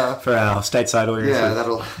our stateside audience.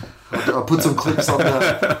 Yeah, I'll put some clips on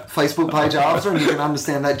the Facebook page after, and you can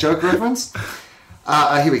understand that joke reference.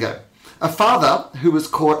 Here we go. A father who was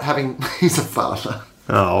caught having... He's a father.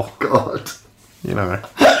 Oh. God. You know,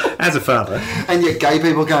 as a father. And yet gay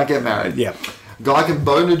people can't get married. Yeah. Guy can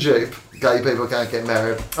bone a Jeep. Gay people can't get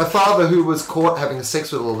married. A father who was caught having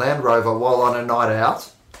sex with a Land Rover while on a night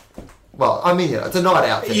out. Well, I mean, it's a night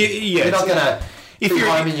out thing. Yeah, you're not going to be you're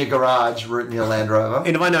home in your garage rooting your Land Rover.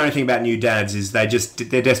 And if I know anything about new dads, is they're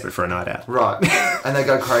desperate for a night out. Right. And they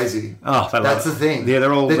go crazy. Oh, that's the thing. Yeah,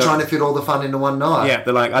 they're trying to fit all the fun into one night. Yeah,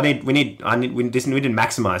 they're like, we didn't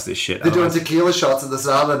maximise this shit. They're doing tequila shots at the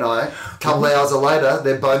start of the night. A couple of hours later,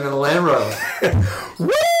 they're boning a Land Rover.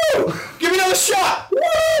 Woo! Give me another shot!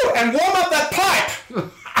 Woo! And warm up that pipe!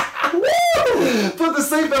 Woo! Put the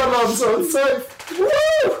seatbelt on so it's safe. Woo!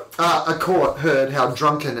 A court heard how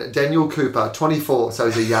drunken Daniel Cooper, 24, so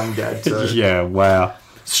he's a young dad too. Yeah, wow.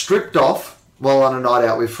 Stripped off while on a night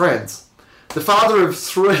out with friends. The father of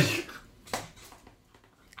 3...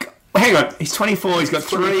 Hang on, he's 24, he's got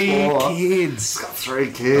 3 kids. He's got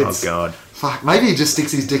 3 kids. Oh, God. Fuck, maybe he just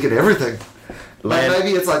sticks his dick in everything.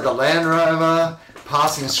 Maybe it's like the Land Rover,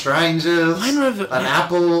 passing strangers, Land Rover, an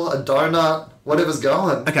apple, a donut, whatever's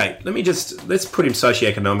going. Okay, let's put him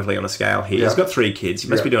socioeconomically on a scale here. Yeah. He's got 3 kids. He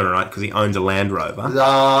must be doing all right because he owns a Land Rover. No,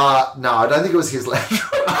 I don't think it was his Land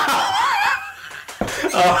Rover.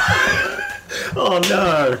 Oh,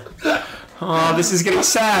 no. Oh, this is getting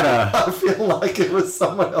sadder. I feel like it was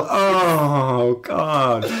someone else. Oh,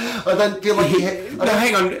 God. I don't feel like he had... No,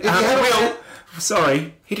 hang on.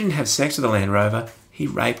 Sorry, he didn't have sex with a Land Rover. He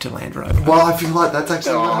raped a Land Rover. Well, I feel like that's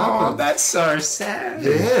actually what happened. That's so sad.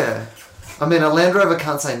 Yeah. I mean, a Land Rover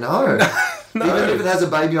can't say no. No. Even if it has a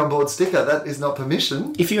baby on board sticker, that is not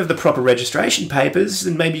permission. If you have the proper registration papers,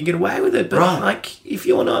 then maybe you can get away with it. But like, if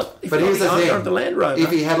you're not, But here's the thing: of the Land Rover, if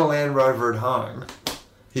he had a Land Rover at home,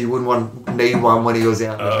 he wouldn't need one when he was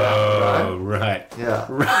out and about. Oh, right. Yeah.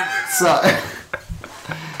 Right. So,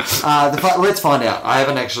 let's find out. I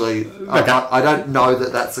haven't actually. Okay. I don't know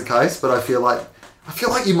that that's the case, but I feel like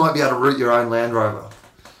you might be able to route your own Land Rover.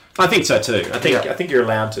 I think so too. I think you're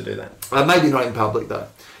allowed to do that. Maybe not in public though.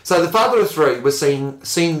 So the father of 3 was seen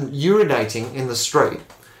urinating in the street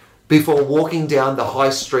before walking down the high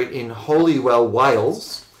street in Holywell,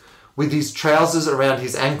 Wales, with his trousers around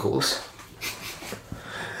his ankles.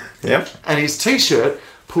 Yep. And his t-shirt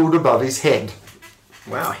pulled above his head.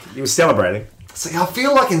 Wow, he was celebrating. See, I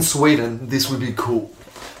feel like in Sweden this would be cool.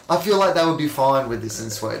 I feel like they would be fine with this in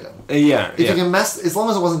Sweden. Yeah. If you can as long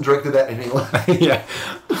as it wasn't directed at anyone. Yeah.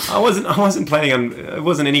 I wasn't planning on. It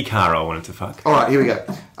wasn't any car I wanted to fuck. All right, here we go.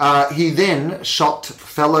 He then shocked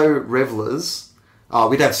fellow revellers.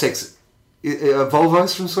 We'd have sex.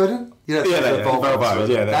 Volvos from Sweden? Volvos.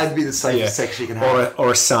 Yeah, that'd be the safest sex you can have. Or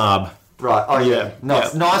a Saab. Right. Oh yeah.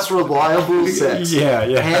 Nice, reliable sex.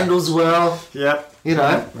 Yeah. Handles well. Yep. You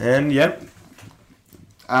know. And yep.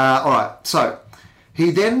 All right. So he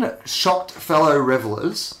then shocked fellow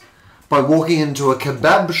revellers by walking into a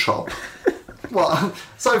kebab shop. Well,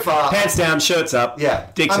 so far, pants down, shirts up,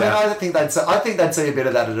 dicks out. I think they'd see a bit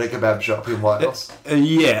of that at a kebab shop in Wales.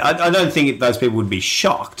 I don't think those people would be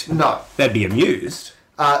shocked. No, they'd be amused.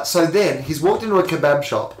 So then he's walked into a kebab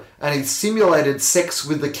shop and he's simulated sex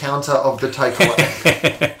with the counter of the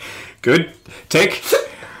takeaway. Good. Tick.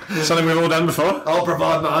 Something we've all done before. I'll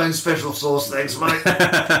provide my own special sauce, thanks, mate.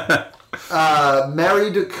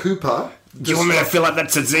 Married Cooper. Do you want me to fill up that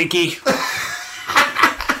tzatziki?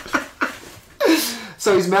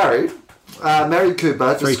 So he's married. Married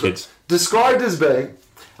Cooper. 3 kids. Described as being...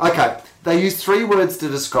 Okay, they use 3 words to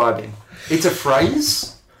describe him. It's a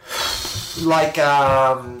phrase. Like,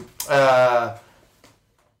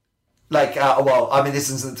 this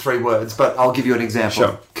isn't 3 words, but I'll give you an example.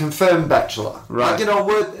 Sure. Confirmed bachelor. Right. Like,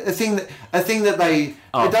 a thing that they...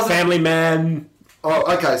 Oh, it doesn't... family man.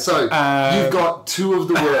 Oh, okay, so you've got 2 of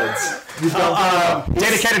the words. You've got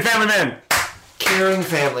dedicated family man. Caring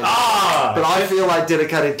family man. But I feel like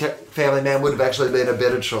dedicated family man would have actually been a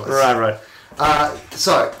better choice. Right.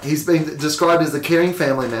 So he's been described as the caring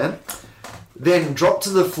family man, then dropped to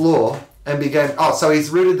the floor and began... Oh, so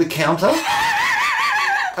he's rooted the counter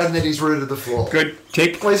and then he's rooted the floor. Good.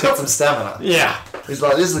 Tick. Well, he's got some stamina. Yeah. He's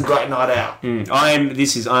like, this is a great night out.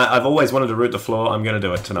 I've always wanted to root the floor. I'm going to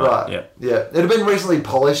do it tonight. Right. Yeah. It had been recently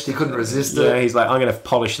polished. He couldn't resist it. Yeah, he's like, I'm going to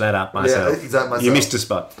polish that up myself. Yeah, exactly myself. You missed a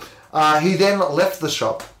spot. He then left the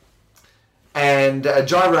shop and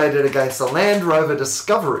gyrated against a Land Rover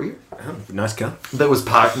Discovery. Nice car. That was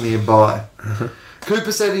parked nearby.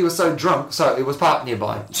 Cooper said he was so drunk, so it was parked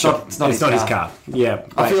nearby. It's not his car. Yeah.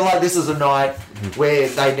 I feel like this is a night where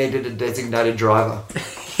they needed a designated driver.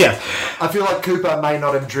 Yeah. I feel like Cooper may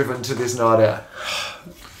not have driven to this night out.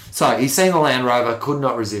 So, he's seen the Land Rover, could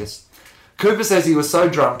not resist. Cooper says he was so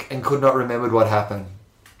drunk and could not remember what happened.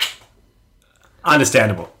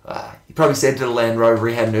 Understandable. He probably said to the Land Rover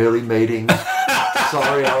he had an early meeting.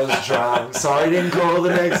 Sorry, I was drunk. Sorry, I didn't call the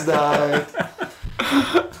next day.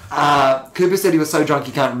 Cooper said he was so drunk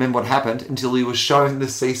he can't remember what happened until he was shown the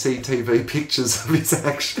CCTV pictures of his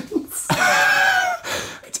actions.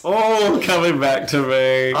 It's all coming back to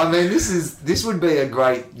me. I mean, this would be a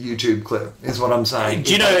great YouTube clip, is what I'm saying.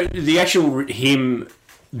 Do you know the actual him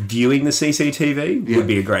viewing the CCTV would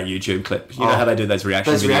be a great YouTube clip? You know how they do those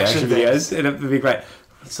reaction videos? It would be great.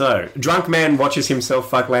 So, drunk man watches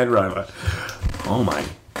himself fuck Land Rover. Oh my,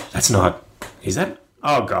 that's not... Is that...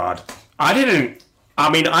 Oh God. I'm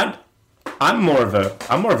more of a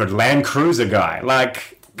Land Cruiser guy.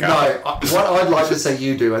 Like... God. No, what I'd like to see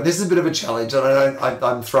you do, and this is a bit of a challenge, and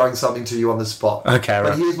I'm throwing something to you on the spot. Okay, right.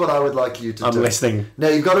 But here's what I would like you to do. I'm listening. Now,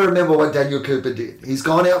 you've got to remember what Daniel Cooper did. He's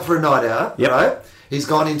gone out for a night out, right? He's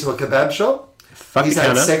gone into a kebab shop. He's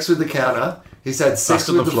had sex with the counter. He's had sex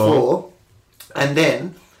with the floor. And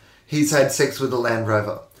then he's had sex with the Land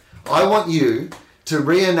Rover. I want you to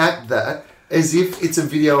reenact that as if it's a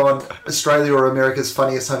video on Australia or America's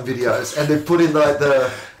Funniest Home Videos, and they've put in like the...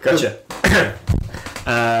 Gotcha.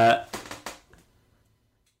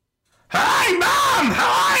 Hey, Mum!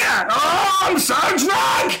 How are you? Oh, I'm so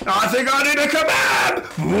drunk! I think I need a kebab!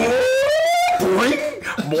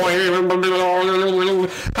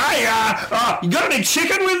 Hey, you got any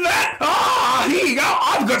chicken with that? Oh, here you go.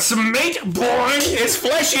 I've got some meat. Boing, it's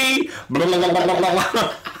fleshy.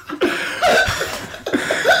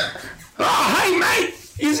 Oh, hey, mate.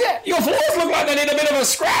 Your floors look like they need a bit of a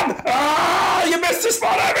scrub. Oh, you missed a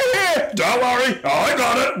spot over here. Don't worry, I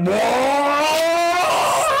got it.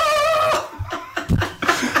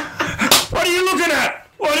 What are you looking at?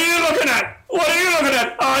 What are you looking at? What are you looking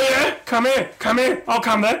at? Oh, yeah? Come here. I'll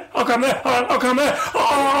come there. I'll come there.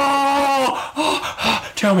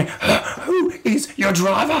 Oh, tell me, who is your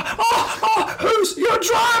driver? Oh, who's your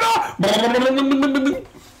driver?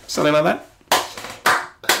 Something like that.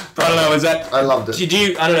 I don't know, is that... I loved it.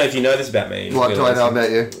 I don't know if you know this about me. What do I know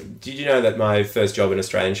about you? Did you know that my first job in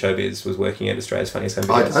Australian showbiz was working at Australia's Funniest Home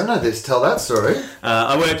Videos? I don't know this. Tell that story.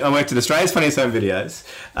 I worked at Australia's Funniest Home Videos,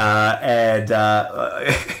 and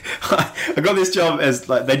I got this job as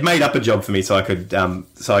they'd made up a job for me so I could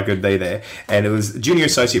be there, and it was junior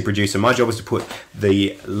associate producer. My job was to put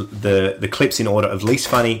the clips in order of least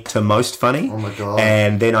funny to most funny. Oh my God!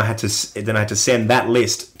 And then I had to send that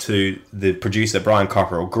list to the producer Brian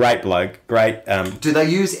Cockerell. Great bloke, great. Do they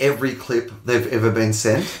use every clip they've ever been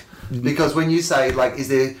sent? Because when you say, is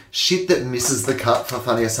there shit that misses the cut for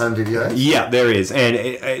Funniest Home Videos? Yeah, there is.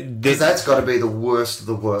 And that's got to be the worst of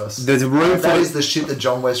the worst. There's a room for... That is the shit that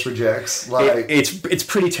John West rejects. It's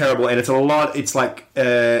pretty terrible, and it's a lot... It's like...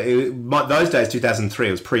 those days, 2003,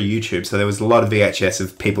 it was pre-YouTube, so there was a lot of VHS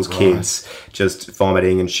of people's kids just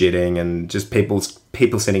vomiting and shitting, and just people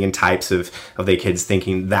sending in tapes of their kids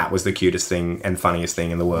thinking that was the cutest thing and funniest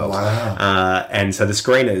thing in the world. Wow. And so the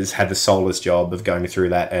screeners had the soulless job of going through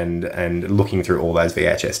that and looking through all those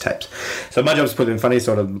VHS tapes. So my job was to put in funny,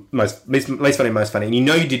 sort of least funny, most funny. And you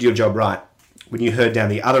know you did your job right when you heard down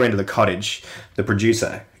the other end of the cottage the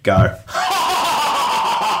producer go,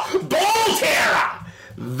 "Ball terror!"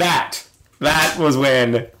 That was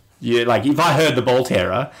when you like. If I heard the ball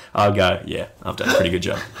terror, I'd go, yeah, I've done a pretty good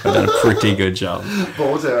job. I've done a pretty good job.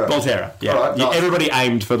 Ball terror. Ball terror. Yeah. All right, nice. Everybody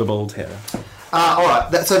aimed for the ball terror. All right,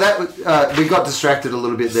 we got distracted a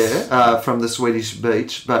little bit there from the Swedish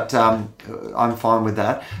beach, but I'm fine with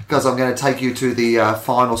that because I'm going to take you to the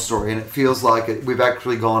final story, and it feels like we've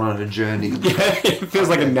actually gone on a journey. Yeah, it feels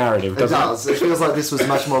like a narrative, doesn't it? It does. It feels like this was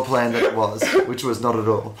much more planned than it was, which was not at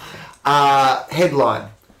all. Headline: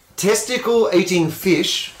 Testicle eating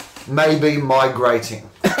fish may be migrating.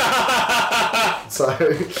 So...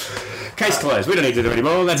 Case closed. We don't need to do it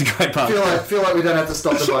anymore. That's a great part. I feel like we don't have to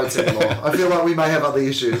stop the boats anymore. I feel like we may have other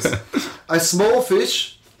issues. A small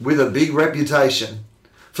fish with a big reputation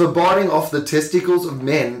for biting off the testicles of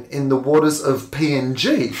men in the waters of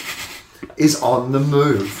PNG is on the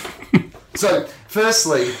move. So,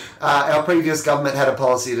 firstly, our previous government had a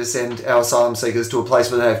policy to send our asylum seekers to a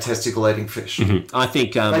place where they have testicle-eating fish. Mm-hmm. I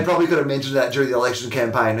think... they probably could have mentioned that during the election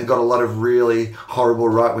campaign and got a lot of really horrible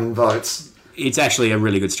right-wing votes. It's actually a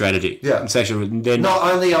really good strategy. Yeah. It's actually...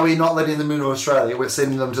 Not only are we not letting them into Australia, we're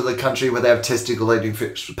sending them to the country where they have testicle-eating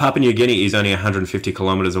fish. Papua New Guinea is only 150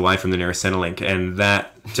 kilometres away from the nearest Centrelink, and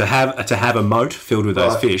that to have a moat filled with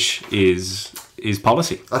those fish is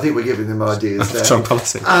policy. I think we're giving them ideas now. Strong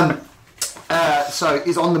policy. So,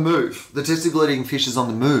 is on the move. The testicle-eating fish is on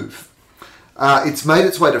the move. It's made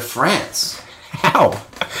its way to France. How?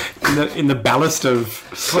 In the ballast of...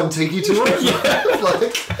 Kon-Tiki to it? Yeah.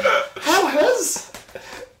 How has...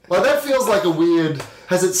 Like, that feels like a weird...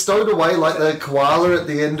 Has it stowed away like the koala at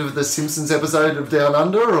the end of the Simpsons episode of Down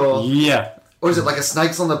Under? Or Yeah. Or is it like a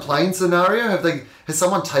snakes on the plane scenario? Has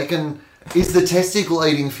someone taken... Is the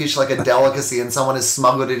testicle-eating fish like a delicacy and someone has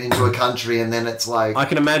smuggled it into a country and then it's like... I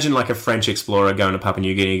can imagine like a French explorer going to Papua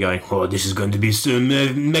New Guinea going, oh, this is going to be so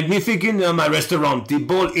magnificent, my restaurant, the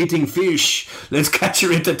ball-eating fish. Let's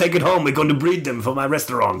capture it and take it home. We're going to breed them for my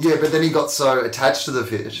restaurant. Yeah, but then he got so attached to the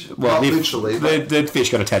fish. Well, not literally. The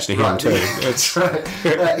fish got attached to him too. That's right.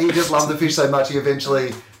 He just loved the fish so much he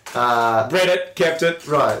eventually... bred it, kept it,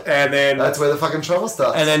 right, and then that's where the fucking trouble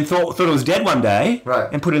starts. And then thought it was dead one day, right,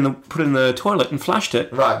 and put it in the toilet and flushed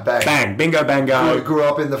it, right, bang, bingo, bango. Grew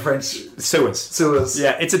up in the French sewers.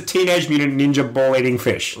 Yeah, it's a teenage mutant ninja ball-eating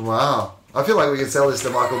fish. Wow, I feel like we can sell this to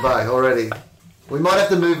Michael Bay already. We might have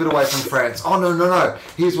to move it away from France. Oh no!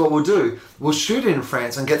 Here's what we'll do: we'll shoot it in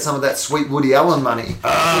France and get some of that sweet Woody Allen money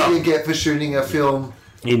that you get for shooting a film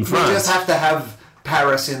in France. We just have to have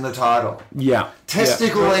Paris in the title. Yeah.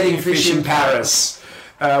 Testicle-eating fish in Paris.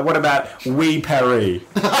 What about Oui Paris?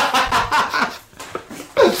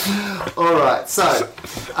 All right, so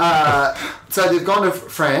they've gone to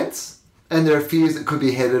France, and there are fears that could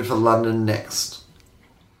be headed for London next.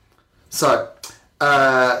 So,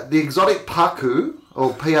 the exotic pacu,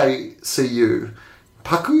 or P-A-C-U,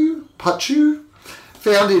 pacu,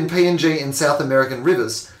 found in PNG and South American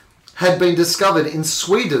rivers, had been discovered in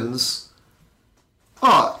Sweden's...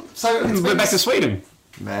 Oh, so... We're back to Sweden.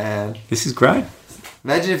 Man. This is great.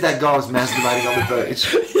 Imagine if that guy was masturbating on the beach.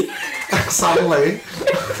 Suddenly,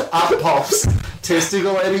 up pops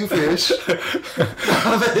testicle-eating fish.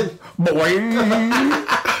 Boing.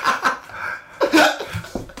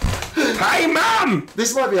 Hey, Mum!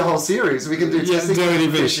 This might be a whole series. We can do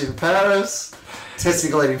testicle-eating fish in Paris,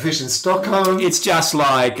 testicle-eating fish in Stockholm. It's just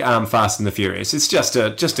like Fast and the Furious. It's just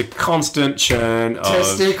a constant churn of...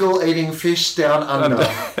 Testicle-eating fish down under.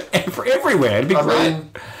 Everywhere. It'd be great. I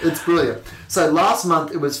mean, it's brilliant. So last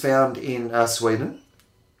month it was found in Sweden.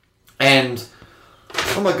 And,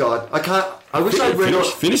 oh my God, I wish I'd read...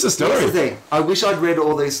 Finish the story. Here's the thing. I wish I'd read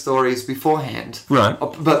all these stories beforehand. Right.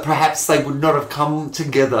 But perhaps they would not have come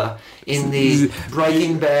together in the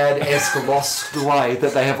Breaking Bad-esque lost way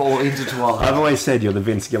that they have all intertwined. I've always said you're the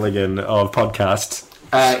Vince Gilligan of podcasts.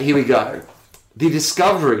 Here we go. The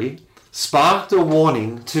discovery sparked a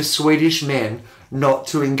warning to Swedish men not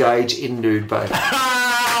to engage in nude bathing.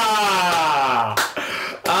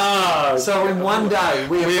 So in one day,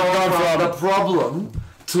 we have gone from the problem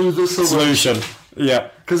to the solution. Yeah.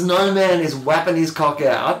 Because no man is whapping his cock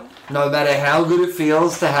out, no matter how good it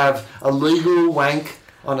feels to have a legal wank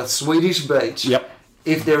on a Swedish beach. Yep.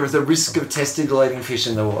 If there is a risk of testicle-eating fish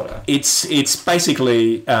in the water. It's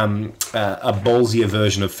basically a ballsier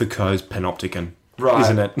version of Foucault's panopticon, right?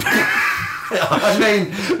 Isn't it? I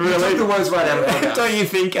mean, really, took the words right out of my mouth. Don't you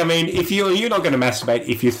think? I mean, if you're not going to masturbate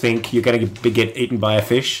if you think you're going to get eaten by a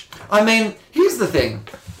fish. I mean, here's the thing: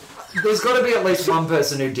 there's got to be at least one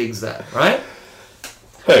person who digs that, right?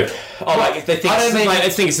 Who? Oh, like they think I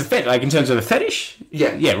think it's a fetish, like in terms of a fetish.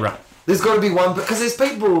 Yeah, yeah, right. There's got to be one because there's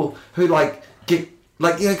people who get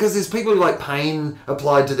because there's people who like pain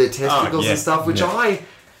applied to their testicles and stuff, which I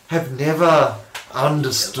have never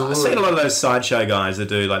understood. I've seen a lot of those sideshow guys that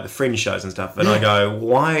do like the fringe shows and stuff, and I go,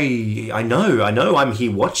 why? I know, I'm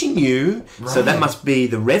here watching you, so that must be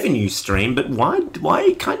the revenue stream. But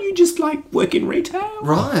why can't you just like work in retail?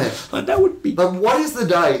 Right. Like that would be. Like, what is the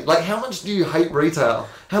day? Like, how much do you hate retail?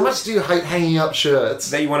 How much do you hate hanging up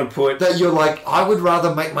shirts? That you want to put. That you're like, I would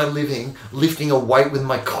rather make my living lifting a weight with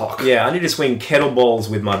my cock. Yeah, I need to swing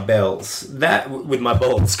kettlebells with my bells. With my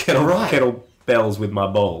balls. Kettlebells with my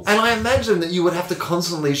balls. And I imagine that you would have to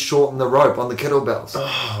constantly shorten the rope on the kettlebells.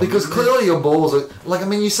 Because clearly your balls are... Like, I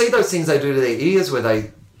mean, you see those things they do to their ears where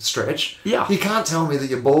they stretch. Yeah. You can't tell me that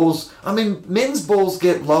your balls... I mean, men's balls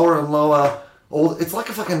get lower and lower. It's like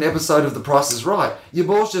a fucking episode of The Price is Right. Your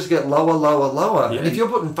balls just get lower, lower, lower. Yeah. And if you're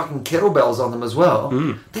putting fucking kettlebells on them as well,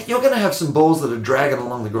 then you're going to have some balls that are dragging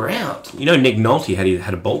along the ground. You know, Nick Nolte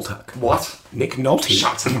had a ball tuck. What? Nick Nolte.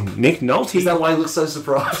 Shut up. Nick Nolte. Is that why he looks so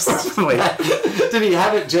surprised? Did he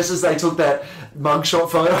have it just as they took that mugshot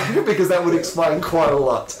photo? Because that would explain quite a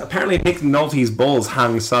lot. Apparently Nick Nolte's balls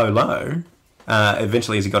hung so low,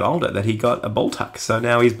 eventually as he got older, that he got a ball tuck. So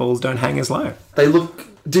now his balls don't hang as low. They look...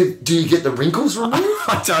 Do you get the wrinkles removed?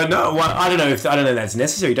 I don't know. Well, I don't know if that's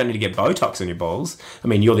necessary. You don't need to get Botox on your balls. I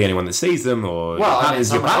mean, you're the only one that sees them, or well, I mean,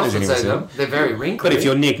 your partner's would say them. They're very wrinkly. But if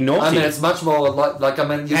you're Nick Nolte, I mean, it's much more like I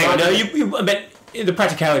mean, but the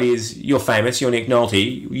practicality is you're famous. You're Nick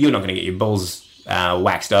Nolte. You're not going to get your balls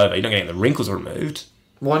waxed over. You're not going to get the wrinkles removed.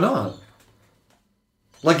 Why not?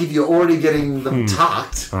 Like if you're already getting them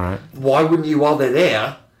tucked, all right. Why wouldn't you while they're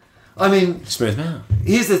there? I mean, smooth them out.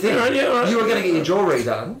 Here's the thing: right. you were going to get your jaw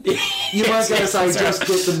redone. You weren't going to say just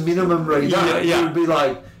get the minimum redone. Yeah. You'd be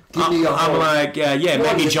like, give me a I'm like,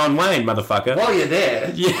 maybe John Wayne, motherfucker. While you're there,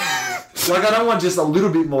 like I don't want just a little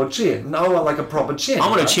bit more chin. I want like a proper chin. I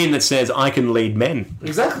want a chin that says I can lead men.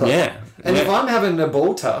 Exactly. Yeah. And if I'm having a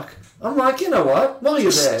ball tuck, I'm like, you know what? While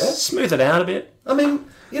you're there, smooth it out a bit. I mean.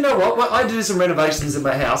 You know what? Well, I do some renovations in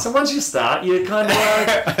my house, and once you start, you're kind of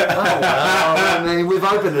like, oh, well, I mean, we've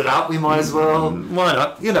opened it up, we might as well... Why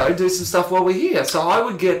not? You know, do some stuff while we're here. So I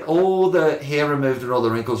would get all the hair removed and all the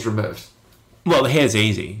wrinkles removed. Well, the hair's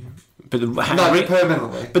easy. But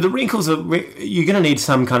permanently. But the wrinkles are... You're going to need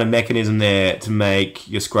some kind of mechanism there to make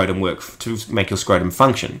your scrotum work, to make your scrotum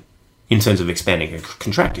function, in terms of expanding and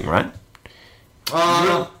contracting, right?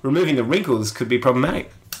 Removing the wrinkles could be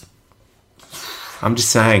problematic. I'm just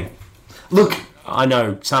saying. Look, I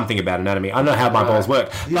know something about anatomy. I know how my balls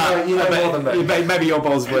work. You know more than me. Maybe your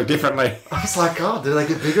balls work differently. I was like, oh, do they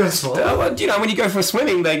get bigger and smaller? Well, you know, when you go for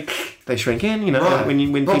swimming, they shrink in. You know,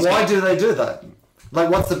 right. But why do they do that?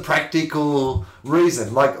 Like, what's the practical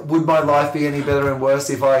reason? Like, would my life be any better and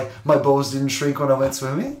worse if my balls didn't shrink when I went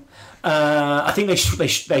swimming? I think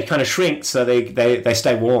they kind of shrink so they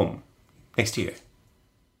stay warm next to you.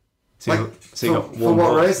 So you got warm for what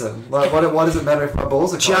balls. reason? Like, why does it matter if my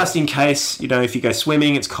balls are cold? Just in case, you know, if you go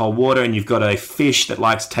swimming, it's cold water, and you've got a fish that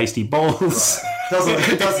likes tasty balls.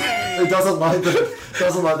 Right. It doesn't like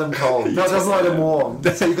them cold. No, it doesn't like them warm.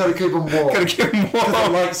 So you've got to keep them warm. Got to keep them warm. Because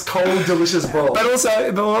it likes cold, delicious balls. But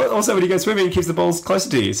also when you go swimming, it keeps the balls closer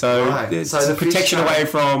to you. So it's a protection away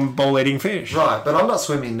from ball-eating fish. Right, but I'm not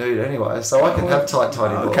swimming nude anyway, so I can have tight,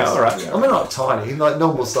 tiny balls. Okay, all right. I mean, not tiny, like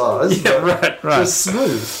normal size. Yeah, right. Just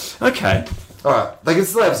smooth. Okay. All right, they can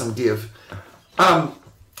still have some give.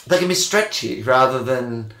 They can be stretchy rather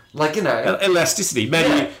than... Like, you know... Elasticity.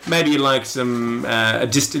 Maybe you like some... a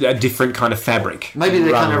different kind of fabric. Maybe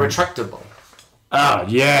they're kind of retractable. Oh,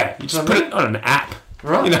 yeah. You just put it on an app.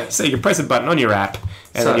 Right. You know, so you can press a button on your app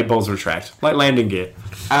and then your balls retract. Like landing gear.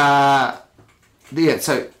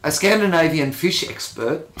 So a Scandinavian fish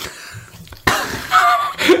expert...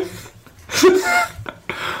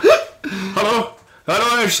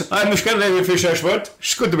 Hello, I'm the Scandinavian fish expert.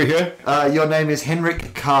 It's good to be here. Your name is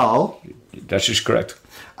Henrik Karl. That is correct.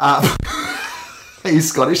 Are you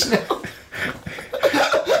Scottish now?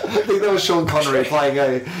 I think that was Sean Connery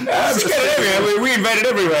playing Scandinavia. We invaded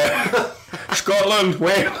everywhere. Scotland,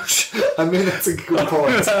 Wales. I mean, that's a good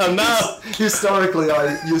point. No. Historically,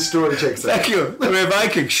 your story checks out. Thank you. We're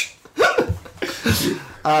Vikings.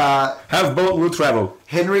 Have boat will travel.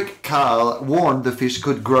 Henrik Karl warned the fish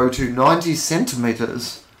could grow to 90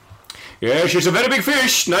 centimetres. Yeah, she's a very big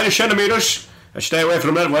fish, 90 centimetres. Stay away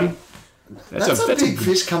from that one. That's a big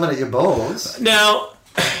fish coming at your balls. Now,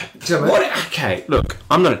 okay, look,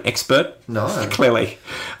 I'm not an expert. No. Clearly.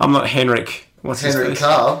 I'm not Henrik. What's Henrik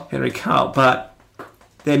Karl. Henrik Karl, but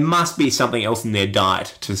there must be something else in their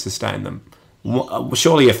diet to sustain them.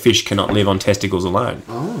 Surely a fish cannot live on testicles alone.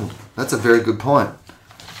 Oh, that's a very good point.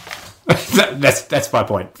 That's my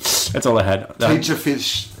point. That's all I had. Teach a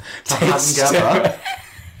fish to hunt and gather.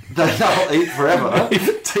 they'll eat forever.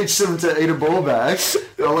 Teach them to eat a ball bag,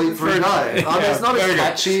 they'll eat for a day. I mean, it's not as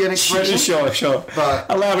catchy an expression. Sure. But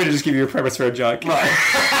allow me to just give you a premise for a joke. right.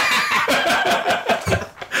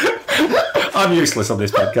 I'm useless on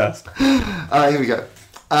this podcast. Here we go.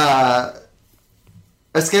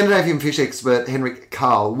 A Scandinavian fish expert, Henrik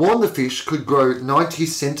Karl, warned the fish could grow 90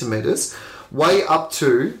 centimetres, weigh up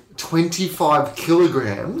to 25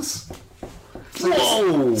 kilograms.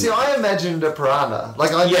 Whoa! See, I imagined a piranha.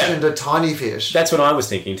 Like, I imagined a tiny fish. That's what I was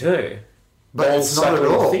thinking too. But it's not at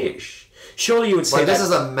all. Fish. Surely you would see Like, that. this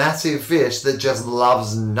is a massive fish that just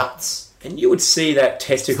loves nuts. And you would see that It's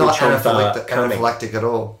testicle not chomper coming. anaphylactic at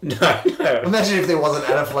all. No. Imagine if there was an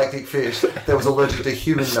anaphylactic fish that was allergic to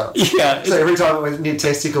human nuts. Yeah. So every time it went near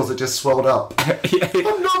testicles, it just swelled up.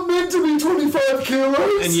 I'm not meant to be 25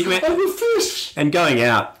 kilos. I'm a fish. And going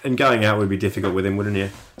out would be difficult with him, wouldn't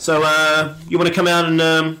you? So, you want to come out and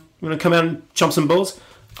chomp some balls?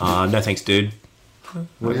 No thanks, dude. I'm.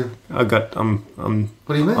 What do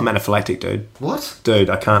you mean? I'm anaphylactic, dude. What? Dude,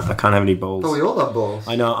 I can't have any balls. But we all love balls.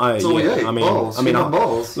 I know. That's all we eat. Balls.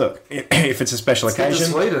 Balls. Look, if it's a special occasion,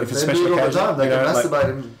 Sweden. if it's a They special do it all the occasion, time. They can masturbate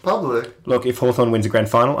in public. Look, if Hawthorn wins a grand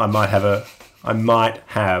final, I might have a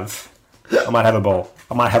ball.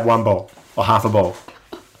 I might have one ball or half a ball.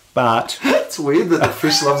 But It's weird that the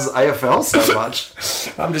fish loves AFL so much.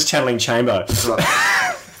 I'm just channeling Chambo.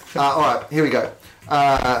 Right. All right, here we go.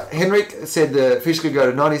 Henrik said the fish could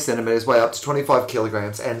go to 90 centimetres, weigh up to 25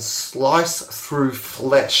 kilograms, and slice through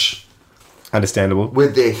flesh Understandable.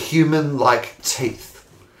 with their human-like teeth.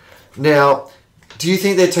 Now, do you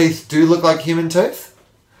think their teeth do look like human teeth?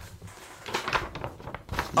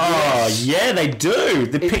 Oh yeah, they do.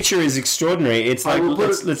 The picture is extraordinary. It's like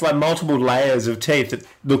it's like multiple layers of teeth that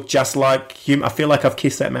look just like human. I feel like I've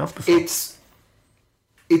kissed that mouth before. It's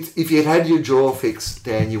if you'd had your jaw fixed,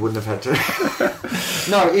 Dan, you wouldn't have had to.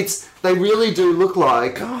 No, they really do look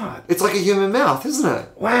like. God. It's like a human mouth, isn't it?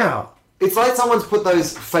 Wow. It's like someone's put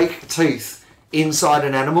those fake teeth inside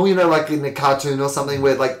an animal, you know, like in the cartoon or something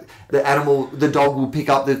where like the dog will pick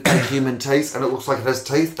up the human teeth and it looks like it has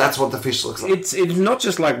teeth. That's what the fish looks like. It's not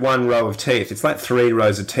just like one row of teeth. It's like 3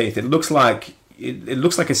 rows of teeth. It looks like it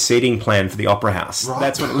looks like a seating plan for the opera house. Right.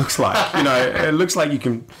 That's what it looks like. You know, it looks like you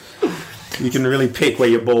can really pick where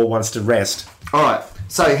your ball wants to rest. All right.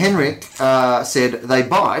 So Henrik said they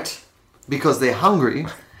bite because they're hungry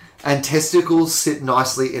and testicles sit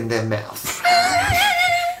nicely in their mouth.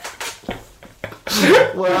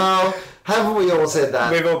 Well, haven't we all said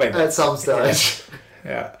that? We've all been there. At some stage.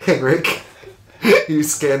 Yeah. Henrik, you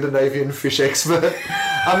Scandinavian fish expert.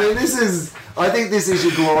 I mean, I think this is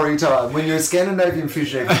your glory time when you're a Scandinavian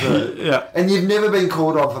fish expert. Yeah. And you've never been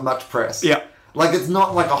called on for much press. Yeah. Like, it's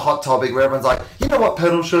not like a hot topic where everyone's like, you know what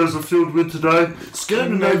panel shows are filled with today?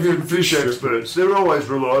 Scandinavian fish experts. They're always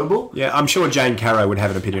reliable. Yeah, I'm sure Jane Carrow would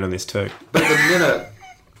have an opinion on this too. But the minute,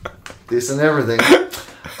 this and everything.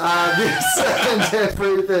 This and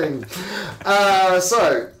everything.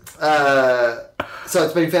 So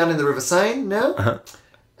it's been found in the River Seine now. Uh-huh.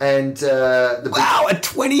 And Wow, a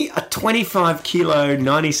 25 kilo,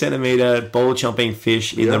 90 centimetre ball chomping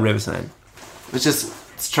fish in the River Seine.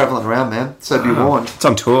 it's travelling around, man. So be warned. It's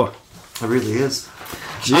on tour. It really is.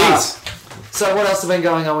 Jeez. So what else has been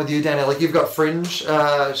going on with you, Daniel? Like, you've got Fringe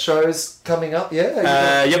shows coming up,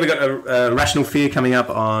 yeah? We've got a Rational Fear coming up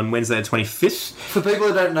on Wednesday the 25th. For people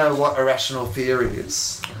who don't know what Irrational Fear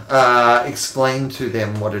is, explain to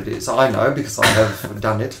them what it is. I know because I have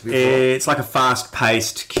done it before. It's like a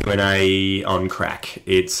fast-paced Q&A on crack.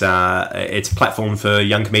 It's a platform for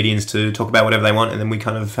young comedians to talk about whatever they want, and then we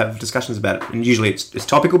kind of have discussions about it. And usually it's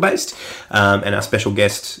topical-based. And our special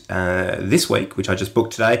guest this week, which I just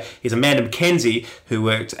booked today, is Amanda McKenzie, who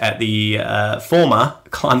worked at the former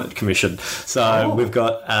Climate Commission. So we've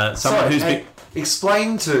got someone who's been...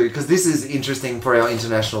 Explain to, because this is interesting for our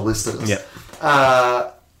international listeners. Yeah.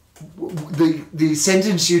 The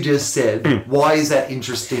sentence you just said, why is that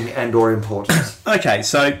interesting and or important? Okay,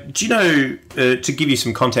 so do you know, to give you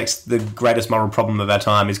some context, the greatest moral problem of our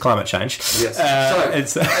time is climate change.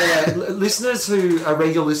 Yes. Listeners who are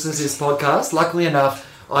regular listeners to this podcast, luckily enough,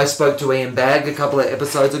 I spoke to Ian Bagg a couple of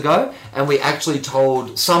episodes ago, and we actually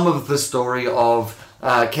told some of the story of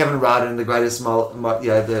Kevin Rudd and the greatest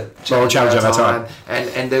the challenge of our time,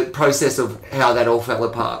 and the process of how that all fell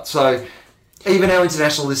apart. So even our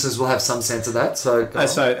international listeners will have some sense of that. So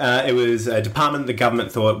it was a department the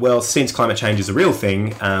government thought, well, since climate change is a real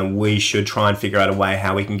thing, we should try and figure out a way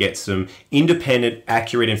how we can get some independent,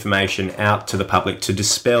 accurate information out to the public to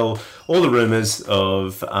dispel all the rumours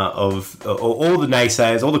of all the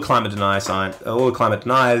naysayers, all the climate deniers,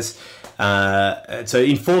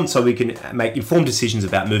 so we can make informed decisions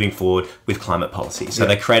about moving forward with climate policy. So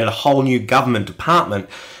they created a whole new government department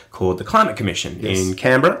called the Climate Commission in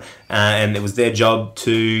Canberra, and it was their job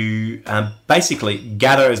to basically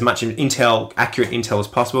gather as much accurate intel as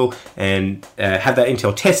possible, and have that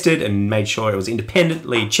intel tested and made sure it was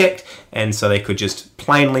independently checked, and so they could just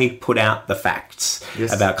plainly put out the facts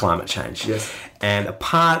about climate change. Yes. And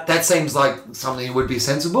that seems like something that would be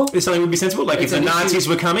sensible. If something would be sensible, like if the Nazis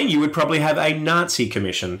were coming, you would probably have a Nazi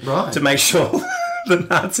commission to make sure the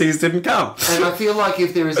Nazis didn't come. And I feel like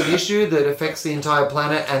if there is an issue that affects the entire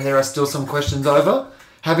planet and there are still some questions over,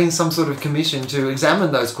 having some sort of commission to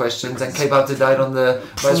examine those questions and keep up to date on the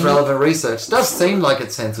most relevant research does seem like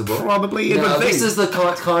it's sensible. Probably. Now, this is the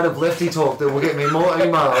kind of lefty talk that will get me more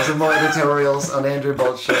emails and more editorials on Andrew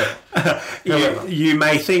Bolt's show. You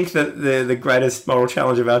may think that the greatest moral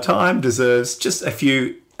challenge of our time deserves just a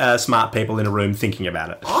few smart people in a room thinking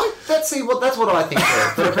about it. That's what I think too.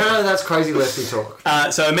 But apparently that's crazy lefty talk.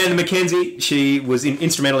 So Amanda McKenzie, she was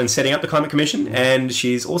instrumental in setting up the Climate Commission, and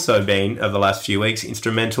she's also been, over the last few weeks,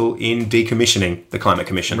 instrumental in decommissioning the Climate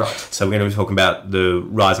Commission. Right. So we're going to be talking about the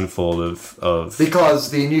rise and fall of... Because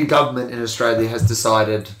the new government in Australia has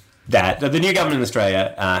decided... that the new government in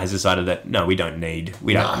Australia has decided that we don't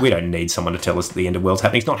need someone to tell us the end of the world's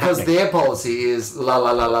happening. It's not happening. Because their policy is la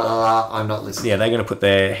la la la la la. I'm not listening. Yeah, they're going to put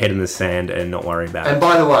their head in the sand and not worry about it. And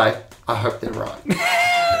by the way, I hope they're right.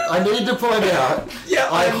 I need to point out.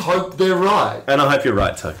 Yeah, I hope they're right. And I hope you're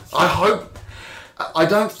right too. I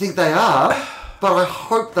don't think they are, but I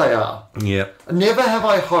hope they are. Yeah. Never have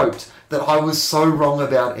I hoped that I was so wrong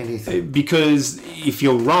about anything. Because if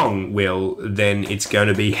you're wrong, Will, then it's going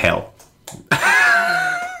to be hell.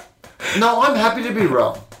 No, I'm happy to be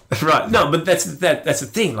wrong. Right. No, but that's the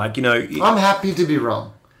thing. Like, I'm happy to be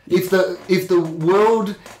wrong. If the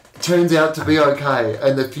world turns out to be okay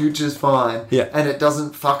and the future's fine and it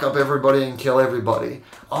doesn't fuck up everybody and kill everybody,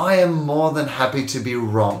 I am more than happy to be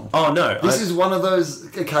wrong. Oh, no. This is one of those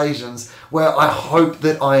occasions where I hope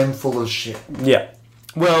that I am full of shit. Yeah.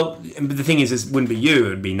 Well, the thing is, it wouldn't be you, it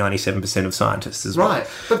would be 97% of scientists as well. Right.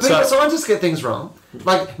 But scientists get things wrong.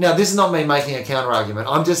 Like, now, this is not me making a counter-argument.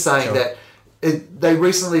 I'm just saying that they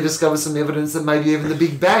recently discovered some evidence that maybe even the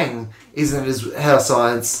Big Bang isn't as how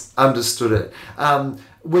science understood it.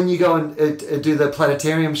 When you go and do the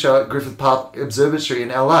planetarium show at Griffith Park Observatory in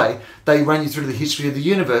LA, they run you through the history of the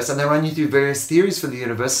universe, and they run you through various theories for the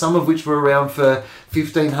universe, some of which were around for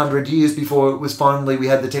 1,500 years before it was finally we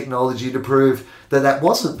had the technology to prove that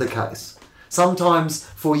wasn't the case. Sometimes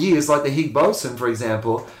for years, like the Higgs boson, for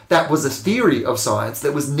example, that was a theory of science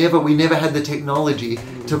that we never had the technology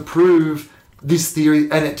to prove this theory,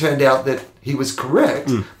 and it turned out that he was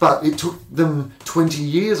correct, but it took them 20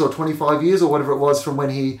 years or 25 years or whatever it was from when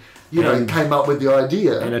he came up with the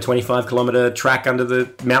idea. And a 25-kilometre track under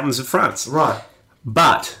the mountains of France. Right.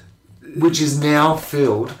 But... which is now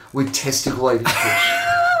filled with testicle-eating fish.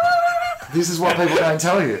 This is what people don't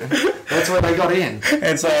tell you. That's where they got in.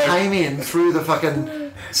 And so they came in through the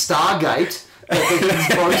fucking Stargate that the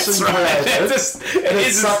Higgs boson created.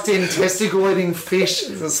 It sucked in testicle-eating fish.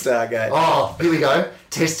 It's a Stargate. Oh, here we go.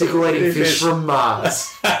 Testicle-eating fish from Mars.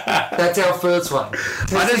 That's our first one.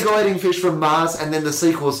 Testicle-eating fish from Mars, and then the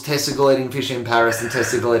sequel's testicle-eating fish in Paris and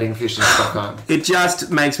testicle-eating fish in Stockholm. It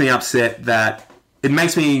just makes me upset that... It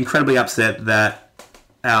makes me incredibly upset that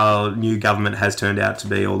our new government has turned out to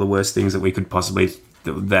be all the worst things that we could possibly think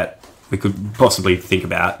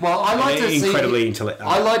about. Well, I like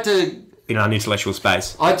to in an intellectual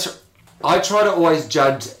space. I try to always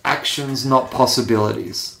judge actions, not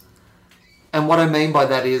possibilities. And what I mean by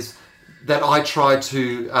that is that I try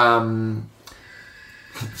to...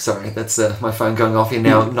 sorry, that's my phone going off here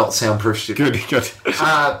now, not soundproof shit. Good.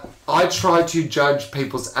 I try to judge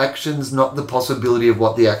people's actions, not the possibility of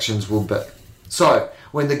what the actions will be. So,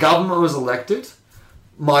 when the government was elected,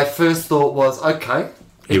 my first thought was, okay,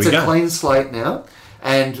 it's a clean slate now,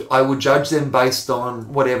 and I will judge them based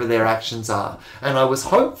on whatever their actions are. And I was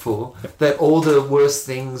hopeful that all the worst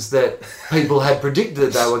things that people had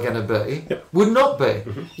predicted they were going to be would not be.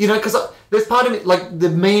 Mm-hmm. Because there's part of it, like the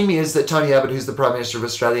meme is that Tony Abbott, who's the Prime Minister of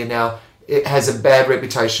Australia now, it has a bad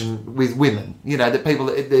reputation with women. That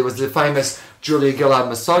there was the famous Julia Gillard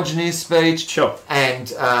misogynist speech. Sure. And,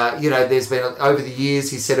 there's been, over the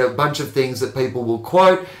years, he said a bunch of things that people will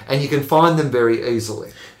quote, and you can find them very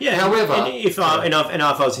easily. Yeah. However... And if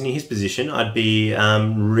I was in his position, I'd be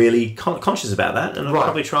really conscious about that, and I'd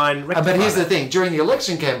probably try and rectify But here's that. the thing. During the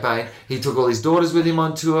election campaign, he took all his daughters with him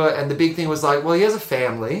on tour, and the big thing was like, well, he has a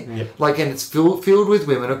family, and it's filled with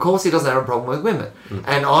women. Of course, he doesn't have a problem with women.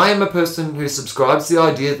 And I am a person who subscribes to the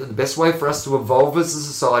idea that the best way for us to evolve as a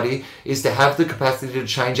society is to have the capacity to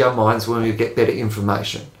change our minds when we get better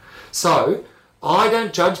information. So, I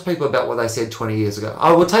don't judge people about what they said 20 years ago.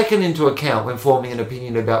 I will take it into account when forming an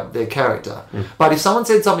opinion about their character. But if someone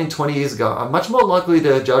said something 20 years ago, I'm much more likely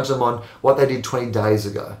to judge them on what they did 20 days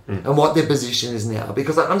ago and what their position is now,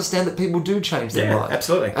 because I understand that people do change their mind.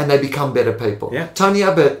 Absolutely. And they become better people. Yeah. Tony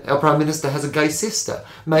Abbott, our Prime Minister, has a gay sister.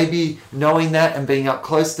 Maybe knowing that and being up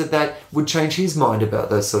close to that would change his mind about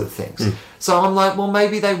those sort of things. So I'm like, well,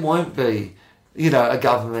 maybe they won't be a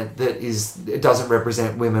government that doesn't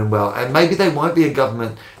represent women well, and maybe they won't be a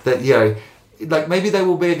government that maybe they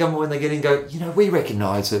will be a government when they get in and go, we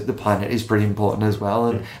recognise that the planet is pretty important as well,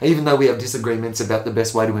 and even though we have disagreements about the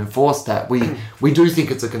best way to enforce that, we do think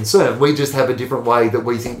it's a concern. We just have a different way that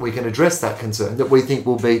we think we can address that concern, that we think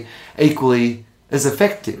will be equally as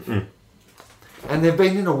effective. And they've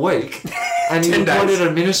been in a week, and he's appointed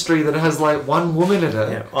a ministry that has one woman in it.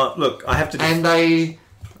 Yeah. Look, I have to... And they...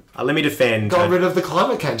 let me defend... got rid of the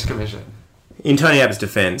Climate Change Commission. In Tony Abbott's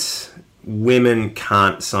defence, women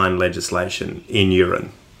can't sign legislation in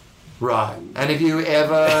urine. Right. And have you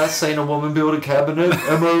ever seen a woman build a cabinet?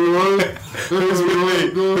 Am I right? Who's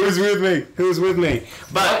with me?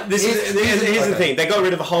 But here's the thing. They got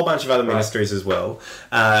rid of a whole bunch of other ministries as well.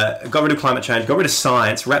 Got rid of climate change. Got rid of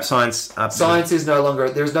science. Wrap science up. Science is no longer...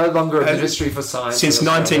 There's no longer a ministry for science. Since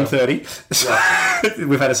 1930.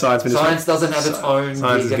 We've had a science ministry. Science doesn't have its own...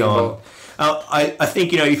 Science is gone. I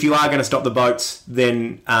think, if you are going to stop the boats,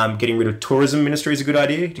 then getting rid of tourism ministry is a good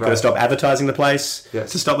idea. You've got to stop advertising the place to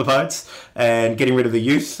stop the boats. And getting rid of the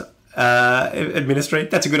youth ministry,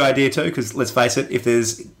 that's a good idea too, because let's face it, if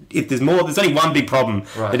there's only one big problem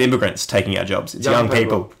that immigrants taking our jobs. It's young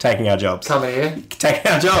people taking our jobs. Coming here.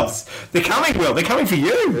 Taking our jobs. They're coming, Will. They're coming for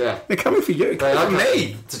you. Yeah. They're coming for you. They are coming for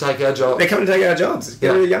me. to take our jobs. They're coming to take our jobs.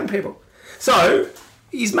 Get rid of young people. So,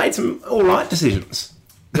 he's made some alright decisions.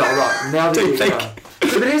 No, right. Now that you think?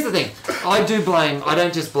 But here's the thing. I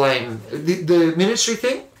don't just blame... The ministry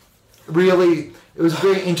thing, really, it was a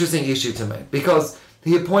very interesting issue to me, because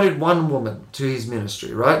he appointed one woman to his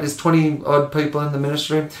ministry, right? There's 20-odd people in the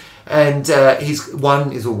ministry, and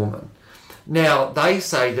one is a woman. Now, they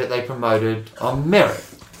say that they promoted on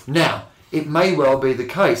merit. Now, it may well be the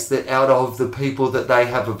case that out of the people that they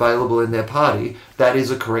have available in their party, that is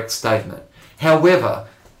a correct statement. However...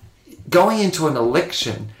 going into an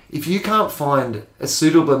election, if you can't find a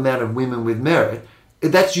suitable amount of women with merit,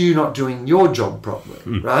 that's you not doing your job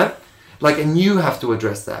properly, right? And you have to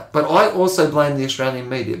address that. But I also blame the Australian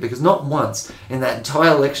media, because not once in that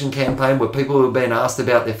entire election campaign where people who have been asked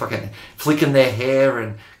about their fucking flicking their hair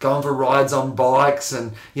and going for rides on bikes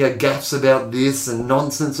and gaffes about this and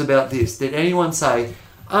nonsense about this, did anyone say,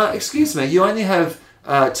 excuse me, you only have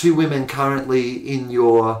 2 women currently in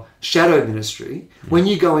your shadow ministry. When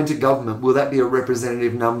you go into government, will that be a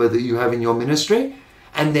representative number that you have in your ministry?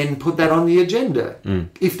 And then put that on the agenda,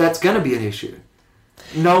 if that's going to be an issue.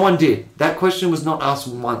 No one did. That question was not asked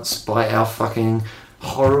once by our fucking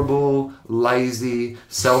horrible, lazy,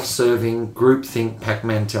 self-serving, groupthink pack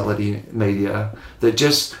mentality media that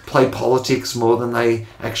just play politics more than they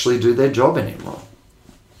actually do their job anymore.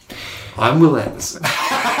 I'm Will Anderson.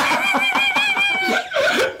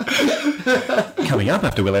 Coming up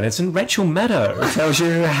after Will Anderson, Rachel Maddow tells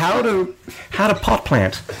you how to pot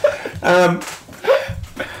plant.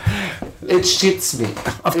 It shits me.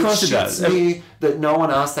 Of course it does. It shits me that no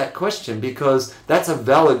one asked that question, because that's a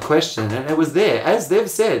valid question, and it was there. As they've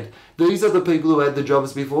said, these are the people who had the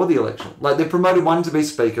jobs before the election. They promoted one to be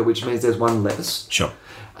speaker, which means there's one less. Sure.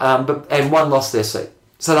 And one lost their seat.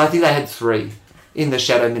 So I think they had 3 in the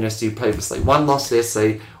shadow ministry previously. One lost their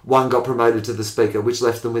seat, one got promoted to the speaker, which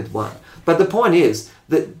left them with 1. But the point is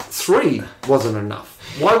that 3 wasn't enough.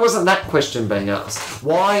 Why wasn't that question being asked?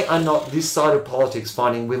 Why are not this side of politics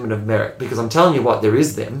finding women of merit? Because I'm telling you what, there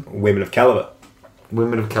is them. Women of calibre.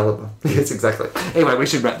 Women of calibre. Yes, exactly. Anyway, we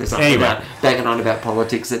should wrap this up without banging on about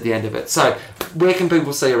politics at the end of it. So, where can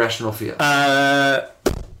people see Irrational Fear?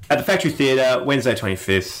 At the Factory Theatre, Wednesday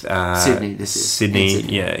 25th. Sydney, this is.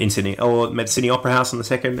 Sydney, in Sydney. Or at Sydney Opera House on the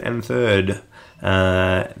 2nd and 3rd.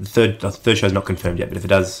 The third show's not confirmed yet, but if it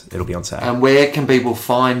does, it'll be on sale. And where can people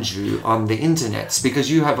find you on the internet? Because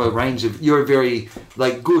you have a range of... You're a very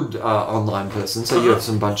good online person, so you have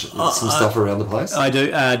some stuff around the place. I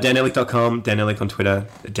do. danelic.com, Dan Ilic on Twitter,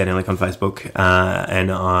 Dan Ilic on Facebook,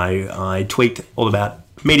 and I tweet all about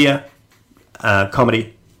media,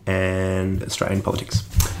 comedy, and Australian politics.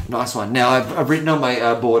 Nice one. Now, I've written on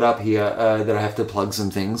my board up here that I have to plug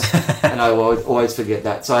some things, and I always forget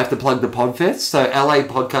that. So I have to plug the Podfest. So LA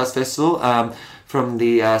Podcast Festival, from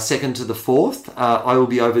the 2nd to the 4th. I will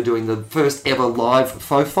be over doing the first ever live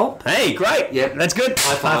FOFOP. Hey, great. Yep. That's good.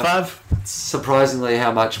 High five. Surprisingly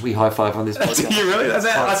how much we high five on this podcast. You really?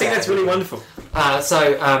 I think that's really wonderful.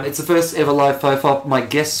 So it's the first ever live FOFOP. My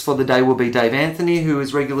guests for the day will be Dave Anthony, who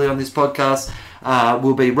is regularly on this podcast.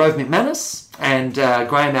 Will be Rove McManus and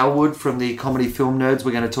Graham Elwood from the Comedy Film Nerds.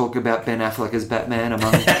 We're going to talk about Ben Affleck as Batman,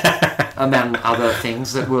 among other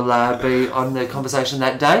things that will be on the conversation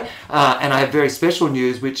that day. And I have very special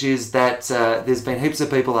news, which is that there's been heaps of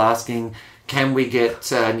people asking, can we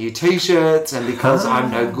get new T-shirts? And because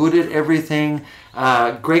I'm no good at everything,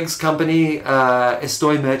 Greg's company,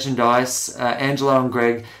 Estoy Merchandise, Angelo and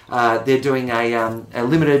Greg, they're doing a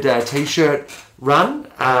limited T-shirt run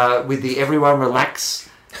with the Everyone Relax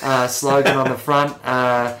slogan on the front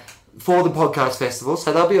for the podcast festival.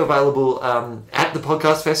 So they'll be available at the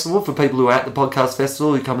podcast festival for people who are at the podcast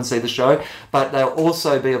festival who come and see the show, but they'll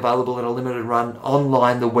also be available in a limited run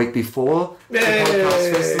online the week before the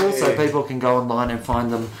podcast festival, so people can go online and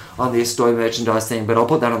find them on the Estoy Merchandise thing. But I'll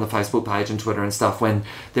put that on the Facebook page and Twitter and stuff when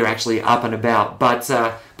they're actually up and about. But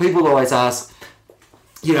people always ask,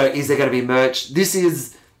 is there going to be merch?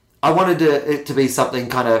 I wanted it to be something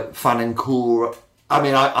kind of fun and cool. I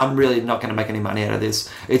mean, I'm really not going to make any money out of this.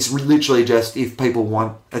 It's literally just if people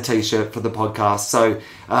want a T-shirt for the podcast. So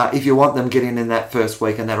if you want them, get in that first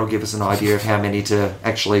week, and that'll give us an idea of how many to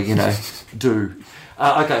actually, do.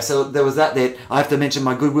 Okay, so there was that there. I have to mention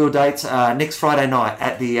my Goodwill dates. Next Friday night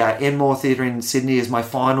at the Enmore Theatre in Sydney is my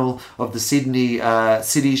final of the Sydney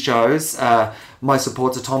city shows. My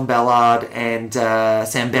supports are Tom Ballard and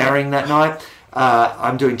Sam Baring that night.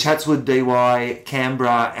 I'm doing Chatswood, DY,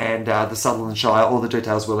 Canberra, and the Sutherland Shire. All the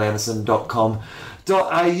details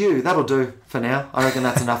willanderson.com.au. That'll do for now. I reckon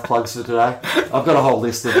that's enough plugs for today. I've got a whole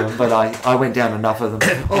list of them, but I went down enough of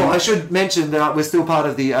them. Oh, I should mention that we're still part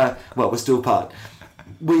of the... we're still part.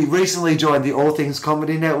 We recently joined the All Things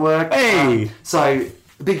Comedy Network. Hey! So...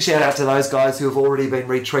 big shout out to those guys who have already been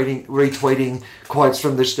retweeting quotes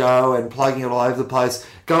from the show and plugging it all over the place.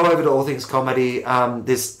 Go over to All Things Comedy.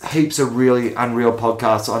 There's heaps of really unreal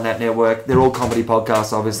podcasts on that network. They're all comedy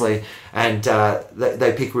podcasts, obviously, and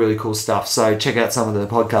they pick really cool stuff. So check out some of the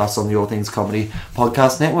podcasts on the All Things Comedy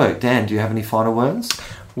Podcast Network. Dan, do you have any final words?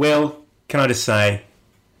 Well, can I just say,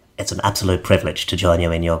 it's an absolute privilege to join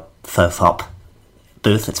you in your FOFOP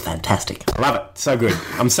booth. It's fantastic. I love it. So good.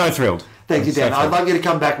 I'm so thrilled. Thank you, Dan. I'd like you to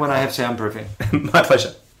come back when I have soundproofing. My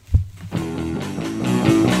pleasure.